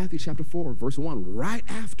 Let's go to Matthew chapter 4, verse 1, right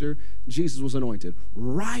after Jesus was anointed,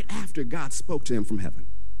 right after God spoke to him from heaven.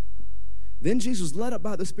 Then Jesus was led up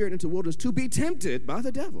by the Spirit into the wilderness to be tempted by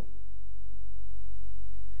the devil.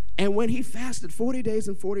 And when he fasted 40 days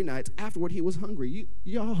and 40 nights, afterward he was hungry.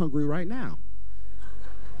 Y'all hungry right now.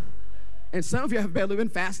 And some of you have barely been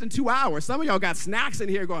fasting 2 hours. Some of y'all got snacks in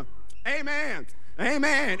here going, amen,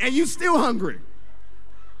 amen, and you still hungry.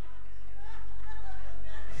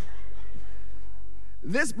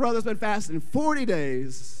 This brother's been fasting 40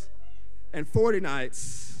 days and 40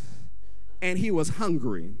 nights, and he was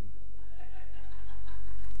hungry.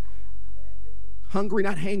 Hungry,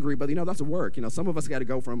 not hangry, but that's a word. Some of us got to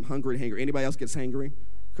go from hungry to hangry. Anybody else gets hangry?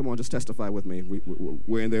 Come on, just testify with me.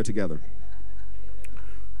 We're in there together.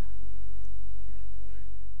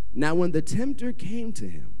 Now, when the tempter came to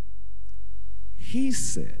him, he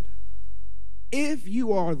said, if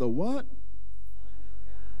you are the what?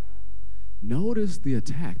 Notice the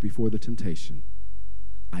attack before the temptation.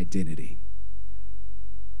 identity.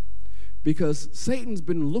 Because Satan's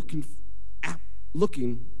been looking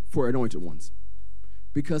for anointed ones.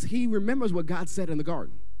 Because he remembers what God said in the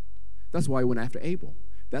garden. That's why he went after Abel.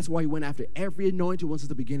 That's why he went after every anointed one since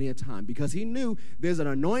the beginning of time. Because he knew there's an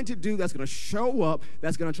anointed dude that's going to show up,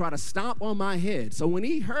 that's going to try to stomp on my head. So when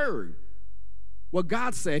he heard what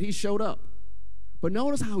God said, he showed up. But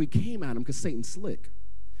notice how he came at him, because Satan's slick.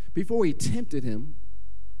 Before he tempted him,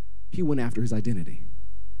 he went after his identity.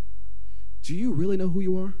 Do you really know who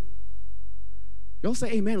you are? Y'all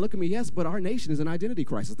say amen, look at me, yes, but our nation is an identity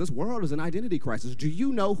crisis. This world is an identity crisis. Do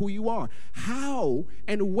you know who you are? How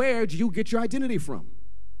and where do you get your identity from?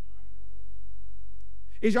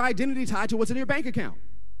 Is your identity tied to what's in your bank account?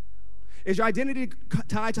 Is your identity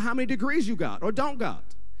tied to how many degrees you got or don't got?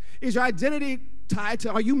 Is your identity tied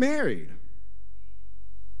to, are you married?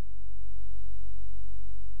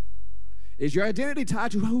 Is your identity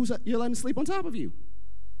tied to who's you're letting sleep on top of you?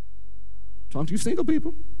 Talking to you single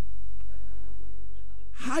people.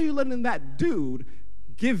 How are you letting that dude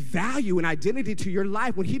give value and identity to your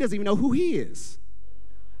life when he doesn't even know who he is?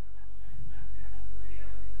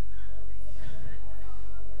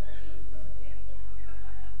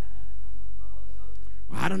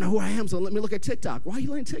 Well, I don't know who I am, so let me look at TikTok. Why are you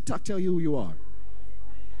letting TikTok tell you who you are?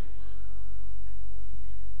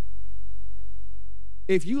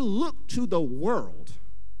 If you look to the world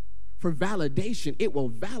for validation, it will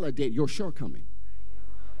validate your shortcoming.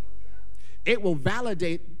 It will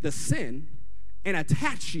validate the sin and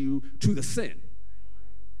attach you to the sin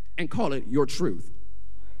and call it your truth.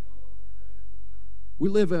 We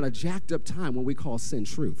live in a jacked up time when we call sin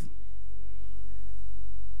truth.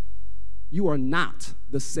 You are not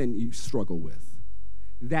the sin you struggle with.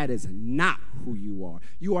 That is not who you are.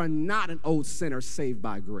 You are not an old sinner saved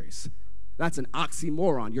by grace. That's an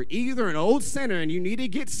oxymoron. You're either an old sinner and you need to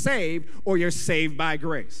get saved, or you're saved by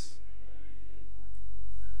grace.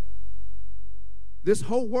 This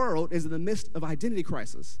whole world is in the midst of identity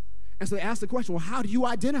crisis. And so they ask the question, well, how do you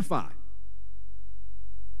identify?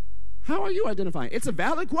 How are you identifying? It's a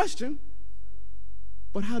valid question,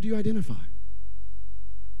 but how do you identify?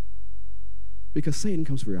 Because Satan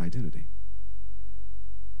comes for your identity.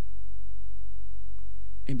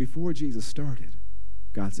 And before Jesus started,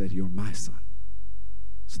 God said, you're my son.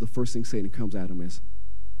 So the first thing Satan comes at him is,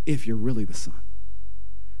 if you're really the son.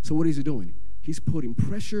 So what is he doing? He's putting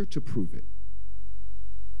pressure to prove it.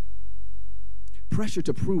 Pressure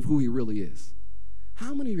to prove who he really is.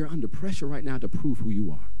 How many of you are under pressure right now to prove who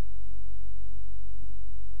you are?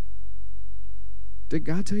 Did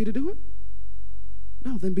God tell you to do it?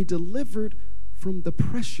 No, then be delivered from the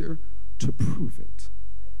pressure to prove it.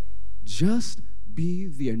 Just be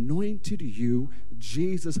the anointed you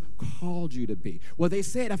Jesus called you to be. Well, they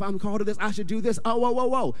said, if I'm called to this, I should do this. Oh, whoa, whoa,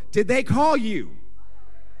 whoa. Did they call you?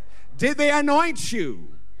 Did they anoint you?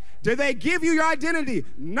 Did they give you your identity?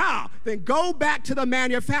 Nah. Then go back to the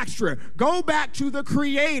manufacturer. Go back to the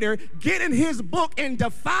creator. Get in his book and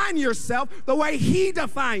define yourself the way he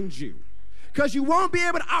defined you. Because you won't be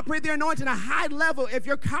able to operate the anointing at a high level if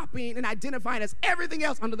you're copying and identifying as everything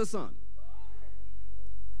else under the sun.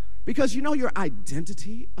 Because you know your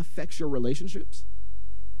identity affects your relationships.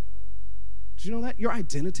 Did you know that? Your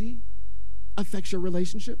identity affects your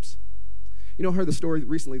relationships. You know, I heard the story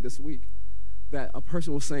recently this week that a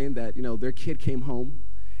person was saying that, you know, their kid came home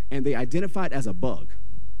and they identified as a bug.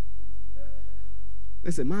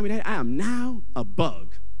 They said, Mommy, Daddy, I am now a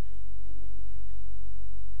bug.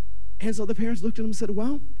 And so the parents looked at them and said,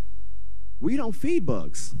 well, we don't feed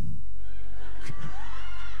bugs.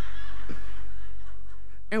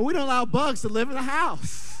 And we don't allow bugs to live in the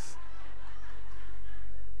house.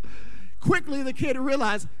 Quickly, the kid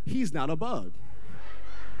realized he's not a bug.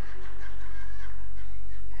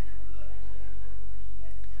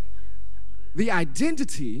 The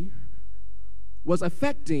identity was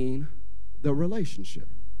affecting the relationship.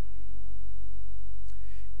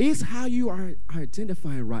 Is how you are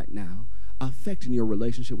identifying right now affecting your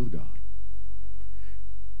relationship with God?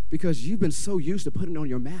 Because you've been so used to putting on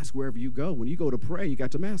your mask wherever you go. When you go to pray, you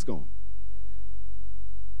got your mask on.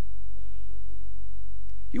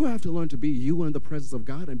 You have to learn to be you in the presence of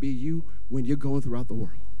God and be you when you're going throughout the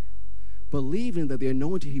world. Believing that the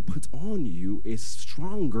anointing he puts on you is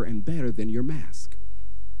stronger and better than your mask.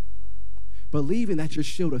 Believing that your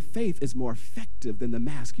shield of faith is more effective than the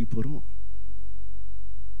mask you put on.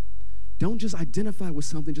 Don't just identify with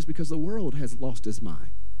something just because the world has lost its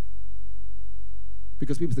mind.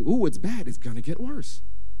 Because people think, oh, it's bad, it's going to get worse.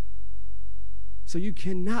 So you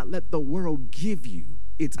cannot let the world give you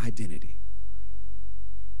its identity.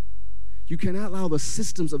 You cannot allow the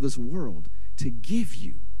systems of this world to give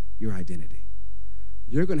you your identity.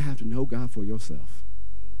 you're going to have to know God for yourself.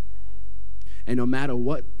 And no matter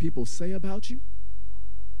what people say about you,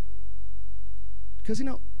 because,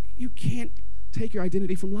 you can't take your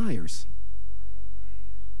identity from liars.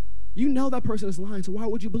 You know that person is lying, so why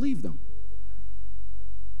would you believe them?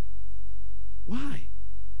 Why?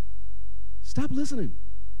 Stop listening.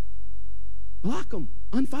 Block them.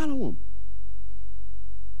 Unfollow them.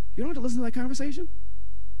 You don't have to listen to that conversation.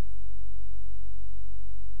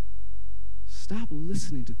 Stop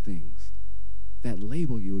listening to things that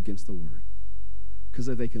label you against the word. Because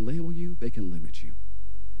if they can label you, they can limit you.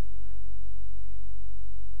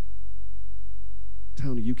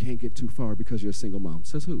 Telling you can't get too far because you're a single mom.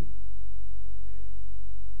 Says who?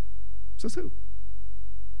 Says who?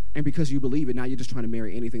 And because you believe it, now you're just trying to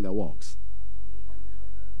marry anything that walks.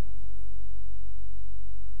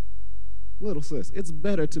 Little sis, it's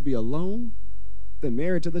better to be alone than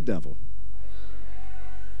married to the devil.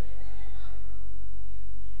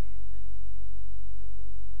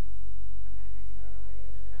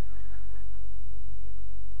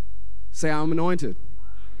 Say, I'm anointed.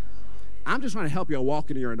 I'm just trying to help you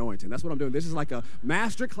walk into your anointing. That's what I'm doing. This is like a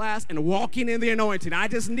master class in walking in the anointing.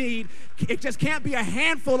 It just can't be a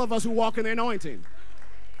handful of us who walk in the anointing.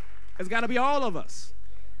 It's got to be all of us.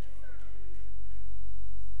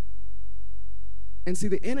 And see,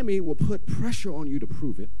 the enemy will put pressure on you to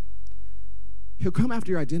prove it. He'll come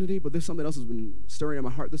after your identity, but there's something else that's been stirring in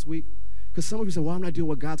my heart this week. Because some of you say, well, I'm not doing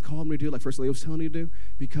what God's called me to do, like First Lady was telling you to do,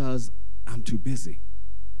 because I'm too busy.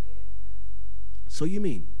 So you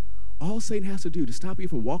mean all Satan has to do to stop you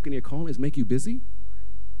from walking your calling is make you busy?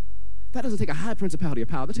 That doesn't take a high principality or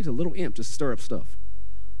power. That takes a little imp to stir up stuff.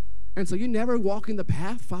 And so you're never walking the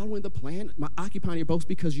path, following the plan, occupying your boast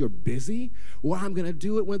because you're busy? Well, I'm going to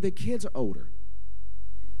do it when the kids are older.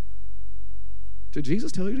 Did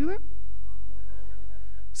Jesus tell you to do that?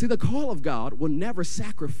 See, the call of God will never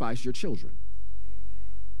sacrifice your children.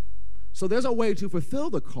 So there's a way to fulfill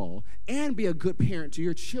the call and be a good parent to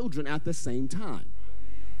your children at the same time.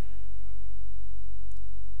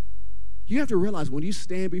 You have to realize when you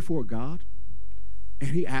stand before God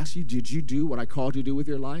and he asks you, did you do what I called you to do with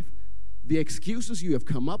your life? The excuses you have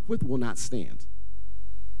come up with will not stand.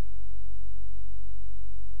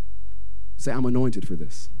 Say, I'm anointed for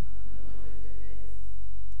this.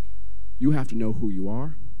 You have to know who you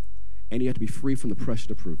are, and you have to be free from the pressure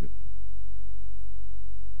to prove it.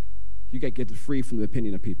 You got to get free from the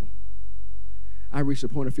opinion of people. I reached a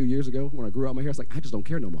point a few years ago when I grew out my hair, I was like, I just don't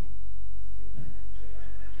care no more.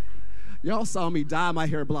 Y'all saw me dye my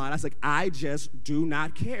hair blonde. I was like, I just do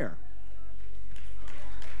not care.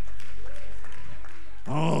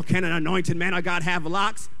 Oh, can an anointed man of God have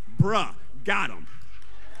locks? Bruh, got him.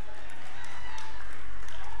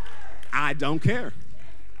 I don't care.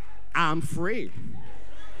 I'm free.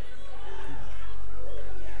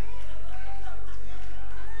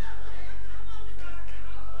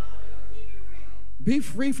 Be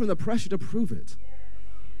free from the pressure to prove it.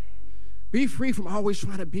 Be free from always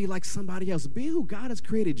trying to be like somebody else. Be who God has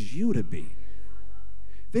created you to be.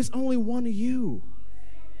 There's only one of you.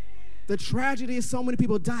 The tragedy is so many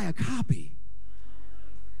people die a copy.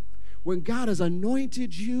 When God has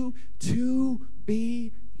anointed you to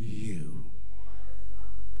be you.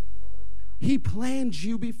 He planned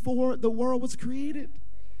you before the world was created.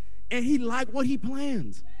 And he liked what he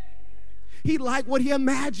planned. He liked what he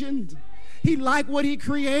imagined. He liked what he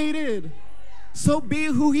created. So be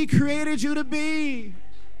who he created you to be.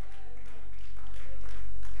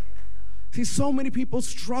 See, so many people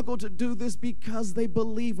struggle to do this because they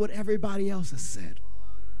believe what everybody else has said.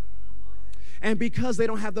 And because they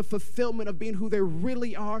don't have the fulfillment of being who they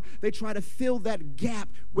really are, they try to fill that gap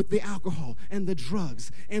with the alcohol and the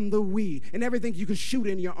drugs and the weed and everything you can shoot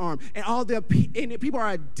in your arm. And people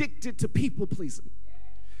are addicted to people pleasing.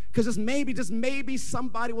 Because just maybe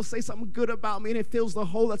somebody will say something good about me and it fills the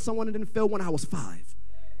hole that someone didn't fill when I was 5.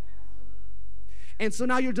 And so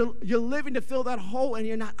now you're living to fill that hole and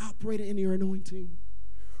you're not operating in your anointing.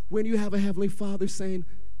 When you have a Heavenly Father saying,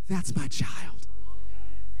 that's my child.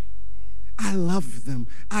 I love them.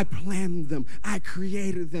 I planned them. I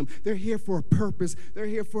created them. They're here for a purpose. They're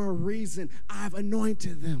here for a reason. I've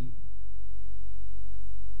anointed them.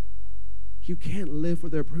 You can't live for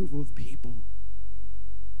the approval of people.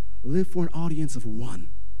 Live for an audience of one.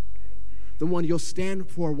 The one you'll stand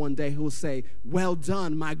for one day who will say, well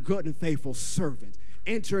done, my good and faithful servant.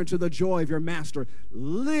 Enter into the joy of your master.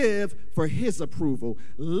 Live for his approval.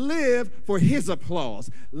 Live for his applause.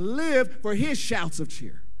 Live for his shouts of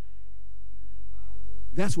cheer.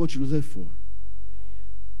 That's what you live for.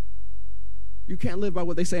 You can't live by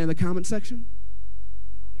what they say in the comment section.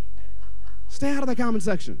 Stay out of the comment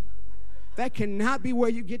section. That cannot be where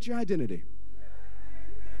you get your identity.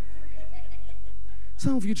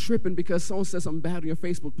 Some of you tripping because someone said something bad on your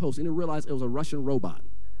Facebook post and you realize it was a Russian robot.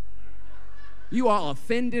 You all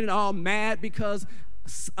offended and all mad because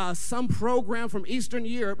some program from Eastern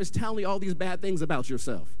Europe is telling you all these bad things about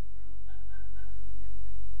yourself.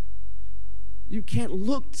 You can't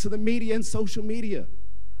look to the media and social media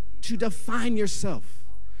to define yourself.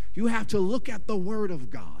 You have to look at the Word of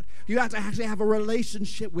God. You have to actually have a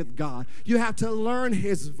relationship with God. You have to learn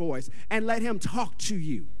His voice and let Him talk to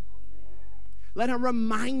you. Let Him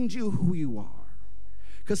remind you who you are.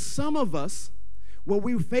 Because some of us, when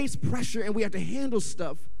we face pressure and we have to handle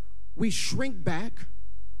stuff, we shrink back,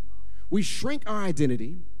 we shrink our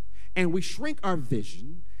identity, and we shrink our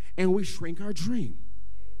vision, and we shrink our dream.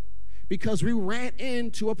 Because we ran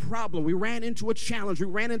into a problem, we ran into a challenge, we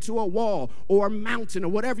ran into a wall or a mountain or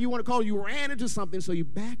whatever you want to call it. You ran into something, so you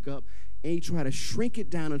back up and you try to shrink it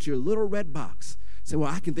down into your little red box. Say,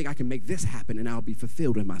 well, I can make this happen and I'll be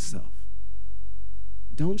fulfilled in myself.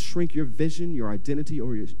 Don't shrink your vision, your identity,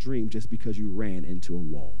 or your dream just because you ran into a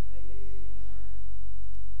wall.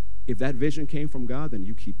 If that vision came from God, then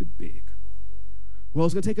you keep it big. Well,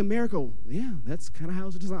 it's going to take a miracle. Yeah, that's kind of how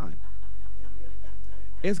it's designed.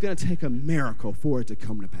 It's going to take a miracle for it to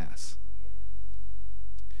come to pass.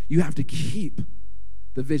 You have to keep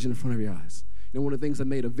the vision in front of your eyes. You know, one of the things I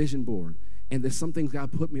made a vision board, and there's some things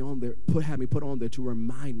God had me put on there to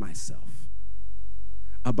remind myself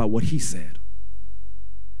about what He said.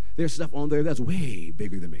 There's stuff on there that's way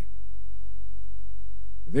bigger than me.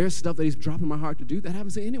 There's stuff that He's dropping my heart to do that I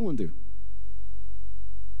haven't seen anyone do.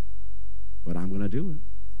 But I'm going to do it.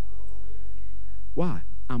 Why?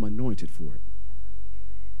 I'm anointed for it.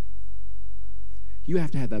 You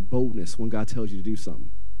have to have that boldness when God tells you to do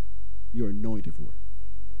something. You're anointed for it.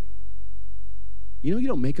 You know you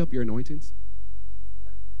don't make up your anointings?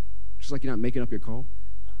 Just like you're not making up your call.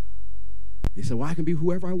 You say, well, I can be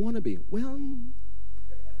whoever I want to be. Well,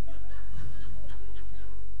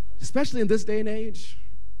 especially in this day and age,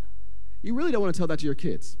 you really don't want to tell that to your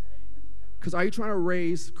kids. Because are you trying to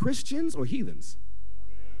raise Christians or heathens?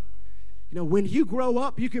 You know, when you grow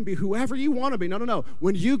up, you can be whoever you want to be. No.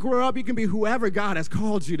 When you grow up, you can be whoever God has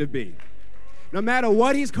called you to be. No matter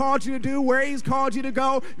what He's called you to do, where He's called you to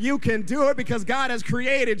go, you can do it because God has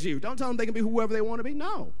created you. Don't tell them they can be whoever they want to be.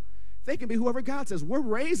 No. They can be whoever God says. We're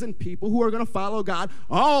raising people who are going to follow God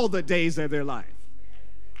all the days of their life.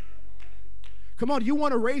 Come on, you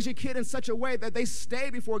want to raise your kid in such a way that they stay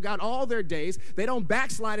before God all their days. They don't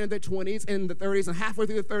backslide in their 20s, in the 30s, and halfway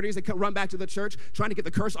through the 30s, they run back to the church trying to get the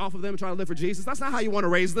curse off of them and trying to live for Jesus. That's not how you want to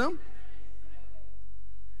raise them.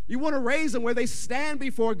 You want to raise them where they stand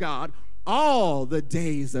before God all the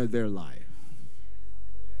days of their life.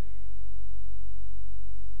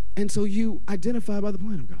 And so you identify by the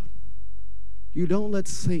plan of God. You don't let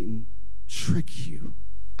Satan trick you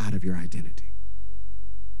out of your identity.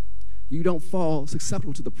 You don't fall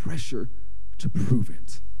susceptible to the pressure to prove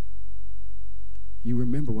it. You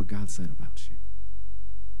remember what God said about you.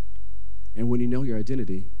 And when you know your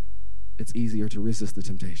identity, it's easier to resist the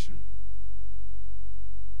temptation.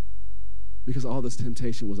 Because all this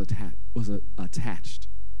temptation was attached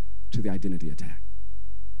to the identity attack.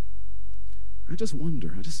 I just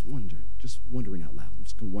wondering out loud. I'm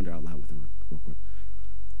just going to wonder out loud with him real quick.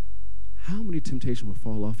 How many temptations will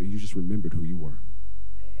fall off if you just remembered who you were?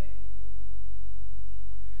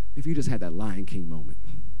 If you just had that Lion King moment.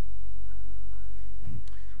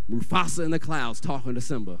 Mufasa in the clouds talking to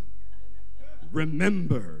Simba.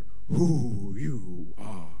 Remember who you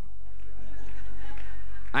are.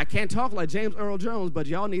 I can't talk like James Earl Jones, but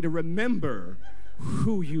y'all need to remember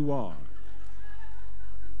who you are.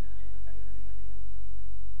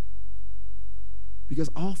 Because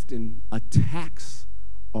often attacks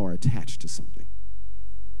are attached to something.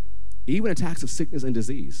 Even attacks of sickness and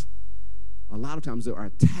disease. A lot of times they are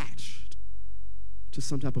attached to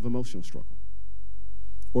some type of emotional struggle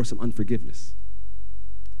or some unforgiveness.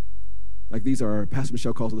 Like these are, Pastor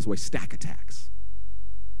Michelle calls it this way, stack attacks.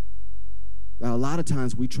 Now, a lot of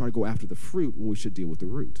times we try to go after the fruit when we should deal with the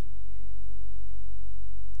root.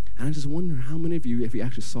 And I just wonder how many of you, if you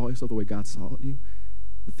actually saw yourself the way God saw you,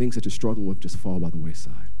 the things that you're struggling with just fall by the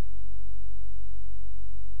wayside.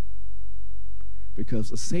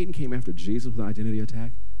 Because if Satan came after Jesus with an identity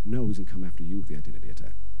attack, no, he's going to come after you with the identity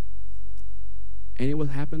attack. And you know what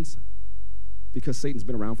happens? Because Satan's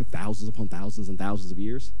been around for thousands upon thousands and thousands of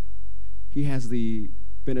years, he has the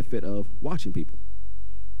benefit of watching people.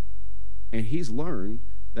 And he's learned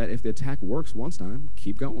that if the attack works one time,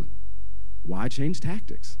 keep going. Why change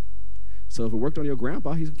tactics? So if it worked on your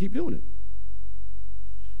grandpa, he's going to keep doing it.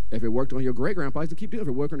 If it worked on your great-grandpa, he's going to keep doing it. If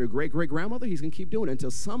it worked on your great-great-grandmother, he's going to keep doing it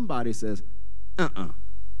until somebody says,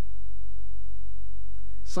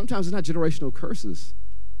 Sometimes it's not generational curses.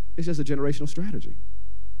 It's just a generational strategy.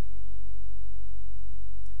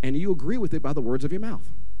 And you agree with it by the words of your mouth.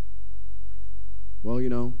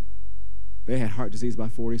 Well, they had heart disease by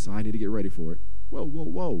 40, so I need to get ready for it. Whoa.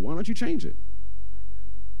 Why don't you change it?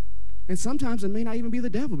 And sometimes it may not even be the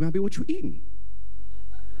devil. It might be what you're eating.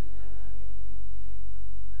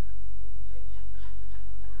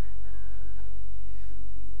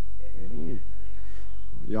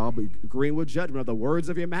 Y'all be agreeing with judgment of the words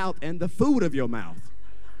of your mouth and the food of your mouth.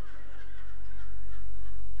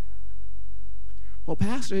 Well,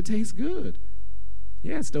 Pastor, it tastes good.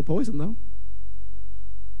 Yeah, it's still poison, though.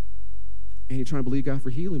 And you're trying to believe God for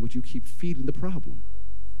healing, but you keep feeding the problem.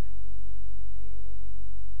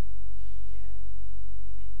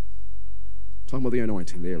 Talking about the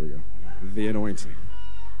anointing. There we go. The anointing.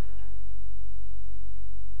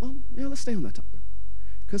 Well, let's stay on that topic.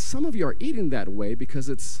 Because some of you are eating that way because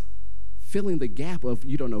it's filling the gap of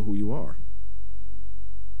you don't know who you are.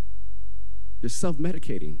 You're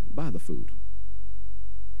self-medicating by the food.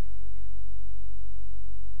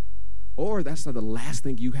 Or that's not the last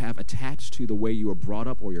thing you have attached to the way you were brought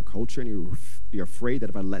up or your culture, and you're afraid that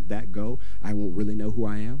if I let that go, I won't really know who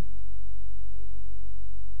I am.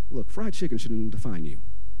 Look, fried chicken shouldn't define you.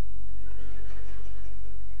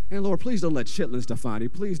 And Lord, please don't let chitlins define you.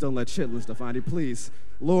 Please don't let chitlins define you. Please,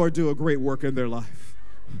 Lord, do a great work in their life.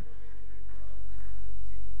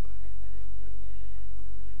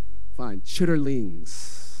 Fine,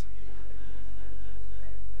 chitterlings.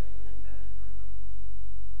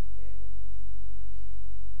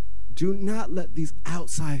 Do not let these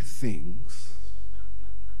outside things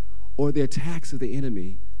or the attacks of the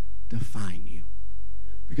enemy define you.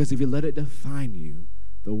 Because if you let it define you,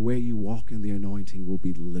 the way you walk in the anointing will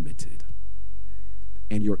be limited.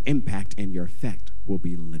 And your impact and your effect will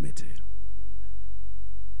be limited.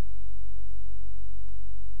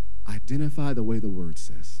 Identify the way the word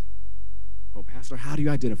says. Oh, Pastor, how do you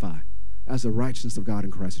identify? As the righteousness of God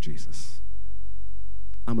in Christ Jesus.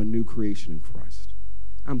 I'm a new creation in Christ.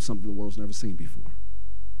 I'm something the world's never seen before.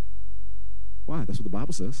 Why? That's what the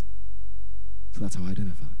Bible says. So that's how I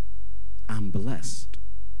identify. I'm blessed,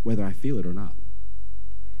 whether I feel it or not.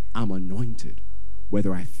 I'm anointed,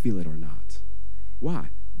 whether I feel it or not. Why?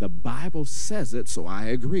 The Bible says it, so I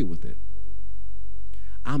agree with it.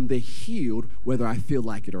 I'm the healed, whether I feel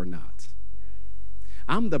like it or not.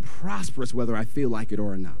 I'm the prosperous, whether I feel like it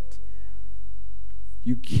or not.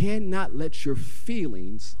 You cannot let your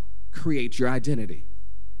feelings create your identity.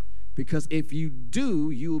 Because if you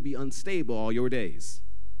do, you will be unstable all your days.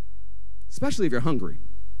 Especially if you're hungry.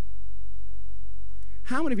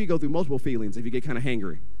 How many of you go through multiple feelings if you get kind of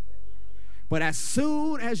hangry? But as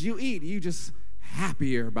soon as you eat, you just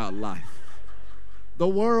happier about life. The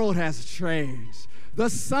world has changed. The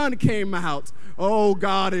sun came out. Oh,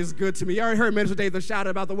 God is good to me. You already heard Minister David shout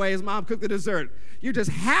about the way his mom cooked the dessert. You're just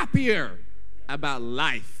happier about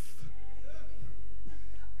life.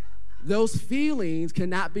 Those feelings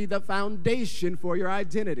cannot be the foundation for your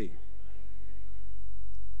identity.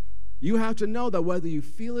 You have to know that whether you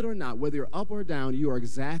feel it or not, whether you're up or down, you are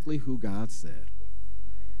exactly who God said.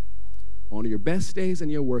 On your best days and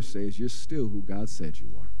your worst days, you're still who God said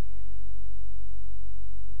you are.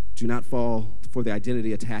 Do not fall for the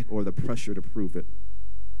identity attack or the pressure to prove it.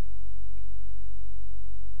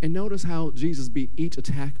 And notice how Jesus beat each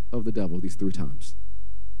attack of the devil these 3 times.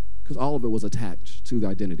 Because all of it was attached to the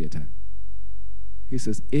identity attack. He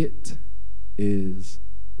says, it is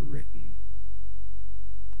written.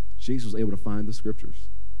 Jesus was able to find the scriptures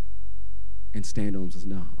and stand on them and says,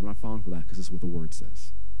 no, I'm not falling for that because this is what the word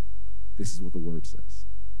says. This is what the word says.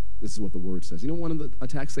 This is what the word says. You know one of the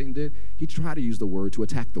attacks Satan did? He tried to use the word to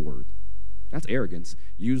attack the word. That's arrogance.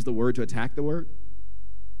 Use the word to attack the word?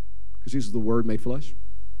 Because Jesus is the word made flesh.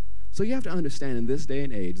 So you have to understand in this day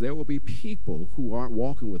and age, there will be people who aren't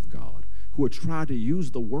walking with God, who are trying to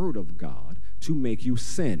use the word of God to make you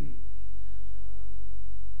sin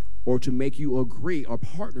or to make you agree or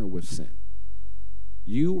partner with sin.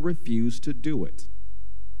 You refuse to do it.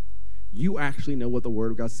 You actually know what the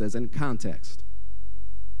word of God says in context.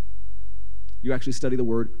 You actually study the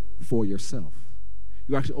word for yourself.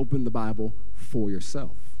 You actually open the Bible for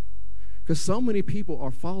yourself. Because so many people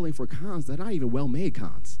are falling for cons that are not even well-made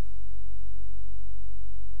cons.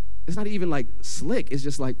 It's not even like slick. It's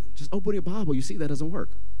just like, just open your Bible. You see that doesn't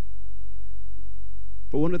work.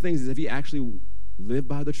 But one of the things is if you actually live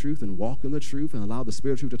by the truth and walk in the truth and allow the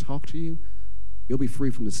Spirit of truth to talk to you, you'll be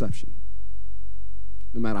free from deception,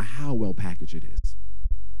 no matter how well packaged it is.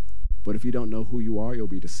 But if you don't know who you are, you'll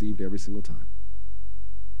be deceived every single time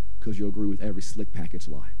because you'll agree with every slick package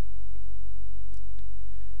lie.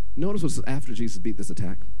 Notice what's after Jesus beat this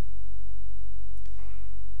attack.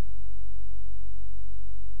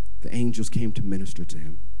 The angels came to minister to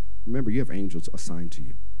him. Remember, you have angels assigned to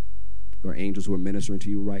you. There are angels who are ministering to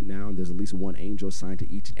you right now, and there's at least one angel assigned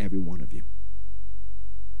to each and every one of you.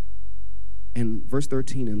 And verse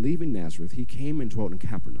 13, and leaving Nazareth, he came and dwelt in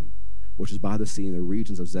Capernaum, which is by the sea in the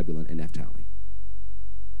regions of Zebulun and Naphtali.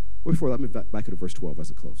 Before, let me back to verse 12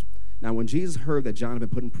 as it closes. Now, when Jesus heard that John had been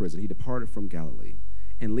put in prison, he departed from Galilee.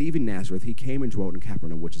 And leaving Nazareth, he came and dwelt in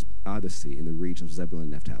Capernaum, which is by the sea in the regions of Zebulun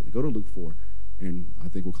and Naphtali. Go to Luke 4, and I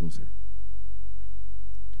think we'll close here.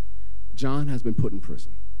 John has been put in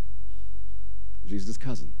prison. Jesus'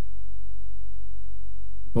 cousin.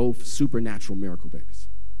 Both supernatural miracle babies.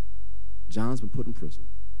 John's been put in prison.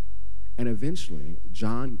 And eventually,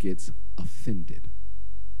 John gets offended.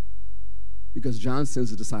 Because John sends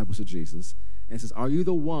his disciples to Jesus and says, are you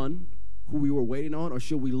the one who we were waiting on, or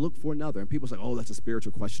should we look for another? And people say, oh, that's a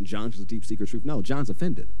spiritual question. John's a deep secret truth. No, John's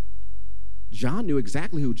offended. John knew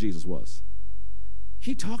exactly who Jesus was.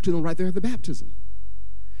 He talked to them right there at the baptism.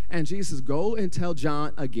 And Jesus says, go and tell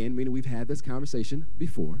John again, meaning we've had this conversation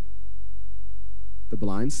before. The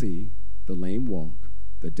blind see, the lame walk,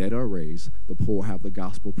 the dead are raised, the poor have the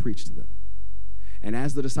gospel preached to them. And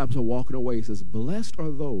as the disciples are walking away, he says, blessed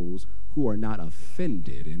are those who are not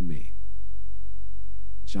offended in me.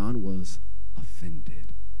 John was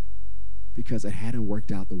offended because it hadn't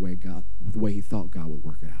worked out the way he thought God would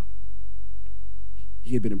work it out.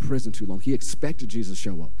 He had been in prison too long. He expected Jesus to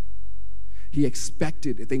show up. He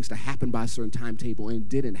expected things to happen by a certain timetable, and it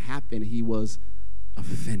didn't happen. He was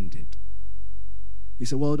offended. He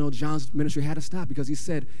said, well, no, John's ministry had to stop because he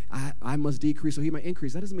said, I must decrease so he might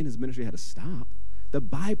increase. That doesn't mean his ministry had to stop. The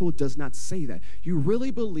Bible does not say that. You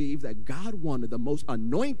really believe that God wanted the most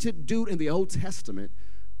anointed dude in the Old Testament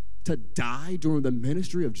to die during the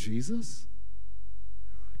ministry of Jesus?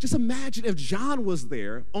 Just imagine if John was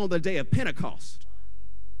there on the day of Pentecost.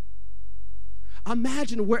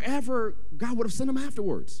 Imagine wherever God would have sent him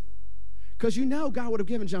afterwards. Because you know God would have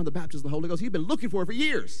given John the Baptist the Holy Ghost. He'd been looking for it for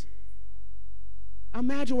years.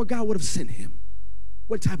 Imagine where God would have sent him.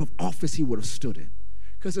 What type of office he would have stood in.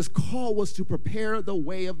 Because his call was to prepare the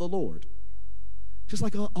way of the Lord. Just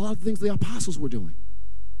like a lot of things the apostles were doing.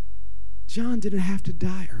 John didn't have to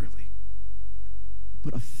die early.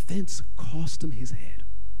 But offense cost him his head.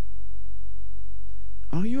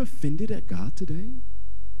 Are you offended at God today?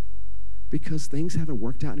 Because things haven't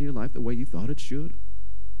worked out in your life the way you thought it should?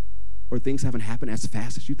 Or things haven't happened as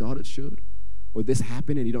fast as you thought it should? Or this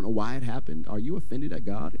happened and you don't know why it happened? Are you offended at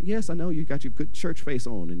God? Yes, I know you got your good church face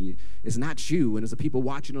on and it's not you and it's the people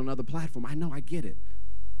watching on another platform. I know, I get it.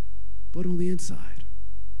 But on the inside,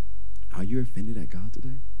 are you offended at God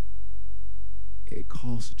today? It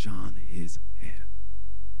cost John his head.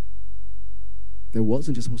 There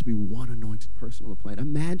wasn't just supposed to be one anointed person on the planet.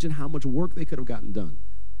 Imagine how much work they could have gotten done.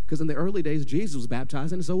 Because in the early days, Jesus was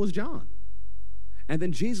baptized and so was John. And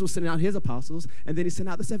then Jesus was sending out his apostles, and then he sent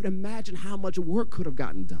out the 7. Imagine how much work could have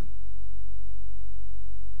gotten done.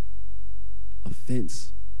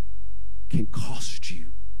 Offense can cost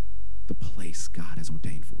you the place God has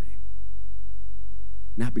ordained for you.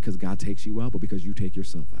 Not because God takes you out, but because you take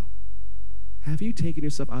yourself out. Have you taken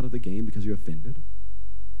yourself out of the game because you're offended?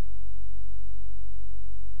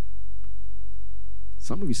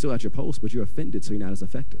 Some of you still at your post, but you're offended, so you're not as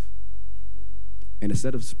effective. And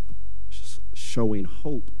instead of showing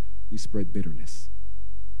hope, you spread bitterness.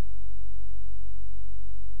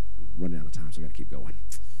 I'm running out of time, so I got to keep going.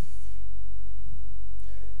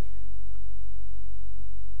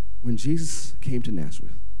 When Jesus came to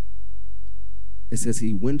Nazareth, it says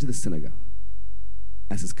he went to the synagogue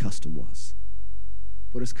as his custom was.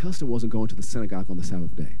 But his custom wasn't going to the synagogue on the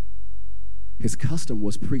Sabbath day. His custom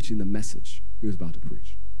was preaching the message he was about to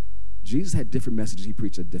preach. Jesus had different messages he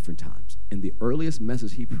preached at different times. And the earliest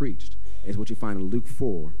message he preached is what you find in Luke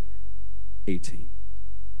 4:18.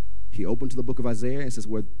 He opened to the book of Isaiah and says,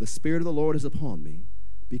 where the Spirit of the Lord is upon me,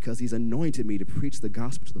 because he's anointed me to preach the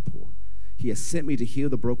gospel to the poor. He has sent me to heal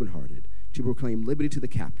the brokenhearted, to proclaim liberty to the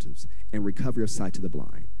captives, and recovery of sight to the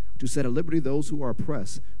blind, to set at liberty those who are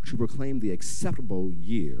oppressed, to proclaim the acceptable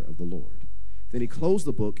year of the Lord. Then he closed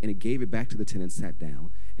the book and he gave it back to the tenant and sat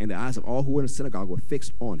down, and the eyes of all who were in the synagogue were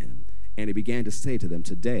fixed on him. And he began to say to them,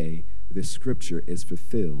 today this scripture is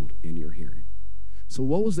fulfilled in your hearing. So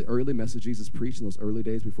what was the early message Jesus preached in those early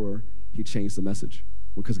days before he changed the message?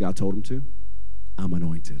 Because God told him to? I'm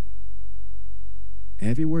anointed.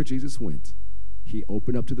 Everywhere Jesus went, he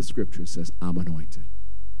opened up to the scripture and says, I'm anointed.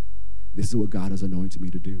 This is what God has anointed me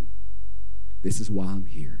to do. This is why I'm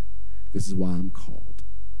here. This is why I'm called.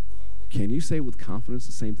 Can you say with confidence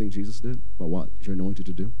the same thing Jesus did about what you're anointed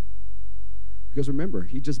to do? Because remember,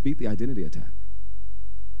 he just beat the identity attack.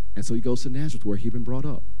 And so he goes to Nazareth where he'd been brought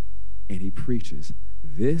up. And he preaches,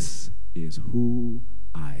 this is who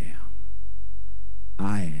I am.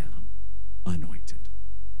 I am anointed.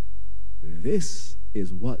 This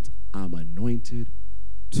is what I'm anointed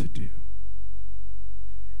to do.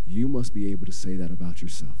 You must be able to say that about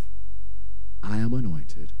yourself. I am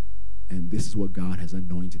anointed, and this is what God has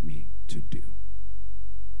anointed me to do.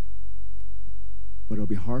 But it'll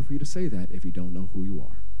be hard for you to say that if you don't know who you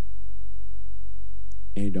are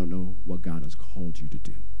and you don't know what God has called you to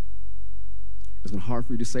do. It's going to be hard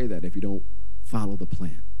for you to say that if you don't follow the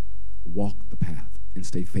plan, walk the path, and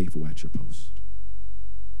stay faithful at your post.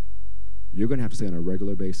 You're going to have to say on a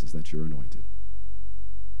regular basis that you're anointed.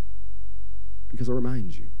 Because it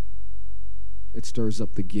reminds you. It stirs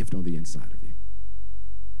up the gift on the inside of you.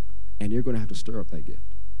 And you're going to have to stir up that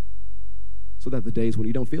gift. So that the days when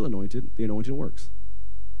you don't feel anointed, the anointing works.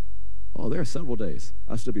 Oh, there are several days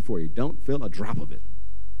I stood before you. Don't feel a drop of it.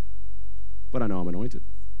 But I know I'm anointed.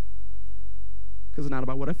 Because it's not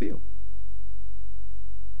about what I feel.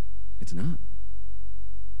 It's not.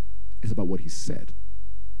 It's about what he said.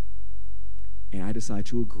 And I decide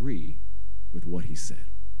to agree with what he said.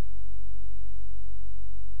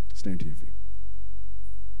 Stand to your feet.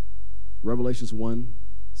 Revelations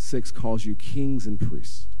 1:6 calls you kings and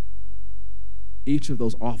priests. Each of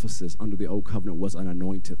those offices under the old covenant was an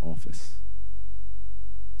anointed office.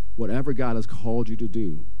 Whatever God has called you to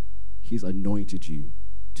do, he's anointed you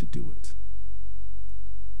to do it.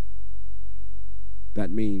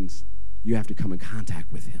 That means you have to come in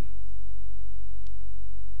contact with him.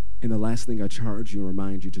 And the last thing I charge you and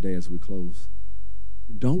remind you today as we close,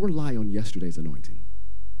 don't rely on yesterday's anointing.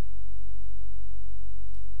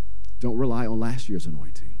 Don't rely on last year's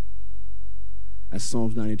anointing. As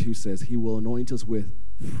Psalms 92 says, he will anoint us with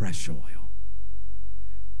fresh oil.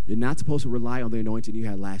 You're not supposed to rely on the anointing you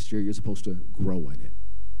had last year. You're supposed to grow in it.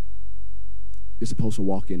 You're supposed to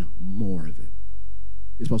walk in more of it.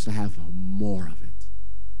 You're supposed to have more of it.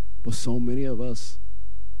 But so many of us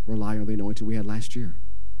rely on the anointing we had last year.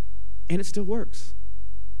 And it still works.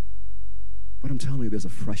 But I'm telling you, there's a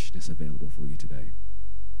freshness available for you today.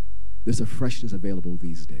 There's a freshness available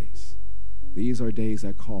these days. These are days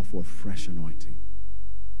that call for fresh anointing.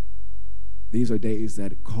 These are days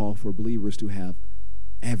that call for believers to have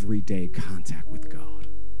everyday contact with God.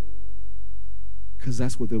 Because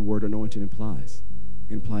that's what the word anointing implies.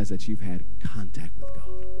 It implies that you've had contact with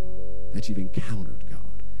God, that you've encountered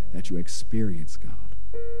God, that you experience God.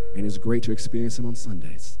 And it's great to experience him on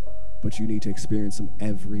Sundays, but you need to experience him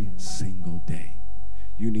every single day.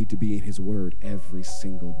 You need to be in his word every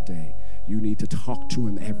single day. You need to talk to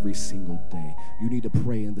him every single day. You need to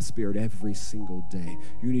pray in the spirit every single day.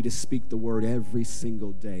 You need to speak the word every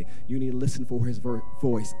single day. You need to listen for his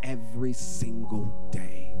voice every single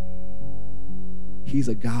day. He's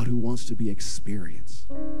a God who wants to be experienced.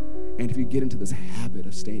 And if you get into this habit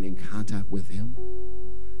of staying in contact with him,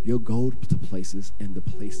 you'll go to places and the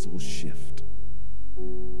place will shift.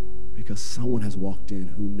 Because someone has walked in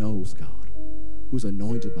who knows God, who's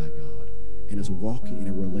anointed by God, and is walking in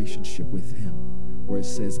a relationship with him, where it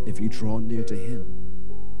says, if you draw near to him,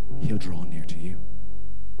 he'll draw near to you.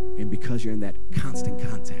 And because you're in that constant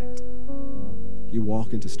contact, you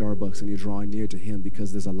walk into Starbucks and you're drawing near to him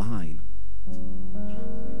because there's a line.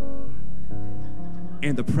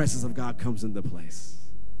 And the presence of God comes into place.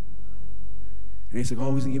 And he's like,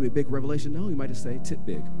 oh, he's going to give me a big revelation. No, he might just say, tip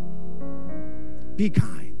big. Be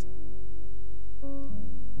kind.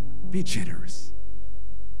 Be generous.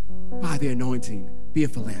 By the anointing, be a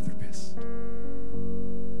philanthropist.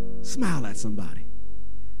 Smile at somebody.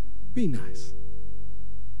 Be nice.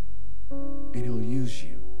 And he'll use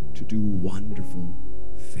you to do wonderful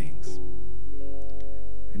things.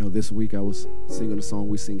 You know, this week I was singing a song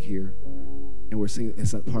we sing here, and we're singing,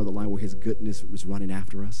 it's that part of the line where his goodness was running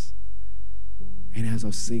after us. And as I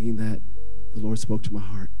was singing that, the Lord spoke to my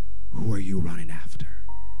heart, who are you running after?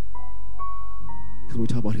 Because when we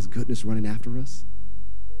talk about his goodness running after us,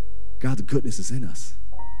 God's goodness is in us.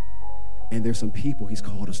 And there's some people he's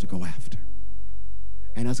called us to go after.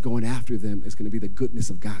 And us going after them is going to be the goodness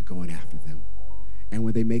of God going after them. And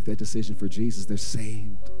when they make that decision for Jesus, they're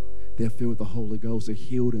saved. They're filled with the Holy Ghost. They're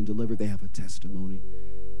healed and delivered. They have a testimony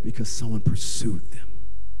because someone pursued them,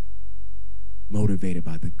 motivated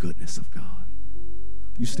by the goodness of God.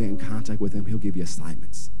 You stay in contact with him, he'll give you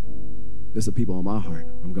assignments. There's some people on my heart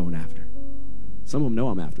I'm going after. Some of them know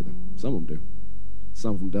I'm after them. Some of them do.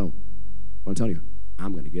 Some of them don't. But I'm telling you,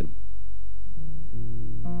 I'm going to get them.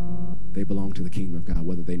 They belong to the kingdom of God,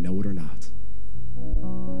 whether they know it or not.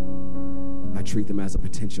 I treat them as a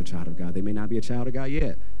potential child of God. They may not be a child of God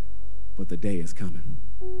yet, but the day is coming.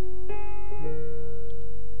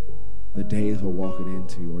 The days we're walking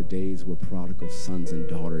into are days where prodigal sons and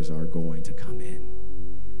daughters are going to come in.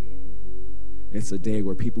 It's a day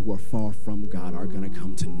where people who are far from God are going to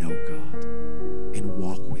come to know God and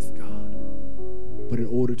walk with God. But in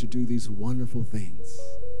order to do these wonderful things,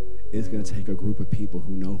 it's going to take a group of people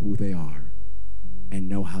who know who they are and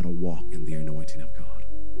know how to walk in the anointing of God.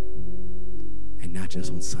 And not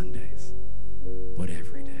just on Sundays, but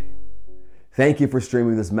every day. Thank you for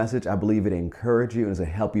streaming this message. I believe it encouraged you and is going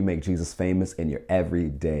to help you make Jesus famous in your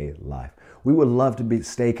everyday life. We would love to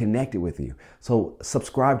stay connected with you. So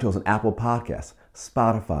subscribe to us on Apple Podcasts,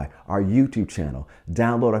 Spotify, our YouTube channel,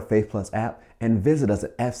 download our Faith Plus app, and visit us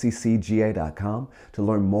at fccga.com to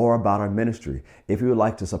learn more about our ministry. If you would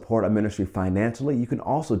like to support our ministry financially, you can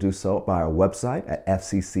also do so by our website at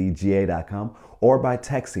fccga.com or by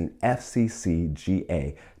texting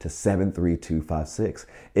FCCGA to 73256.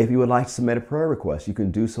 If you would like to submit a prayer request, you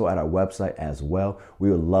can do so at our website as well.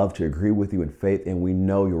 We would love to agree with you in faith, and we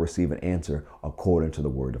know you'll receive an answer according to the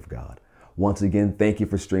Word of God. Once again, thank you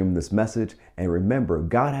for streaming this message. And remember,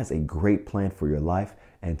 God has a great plan for your life,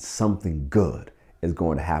 and something good is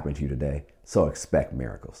going to happen to you today. So expect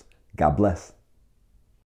miracles. God bless.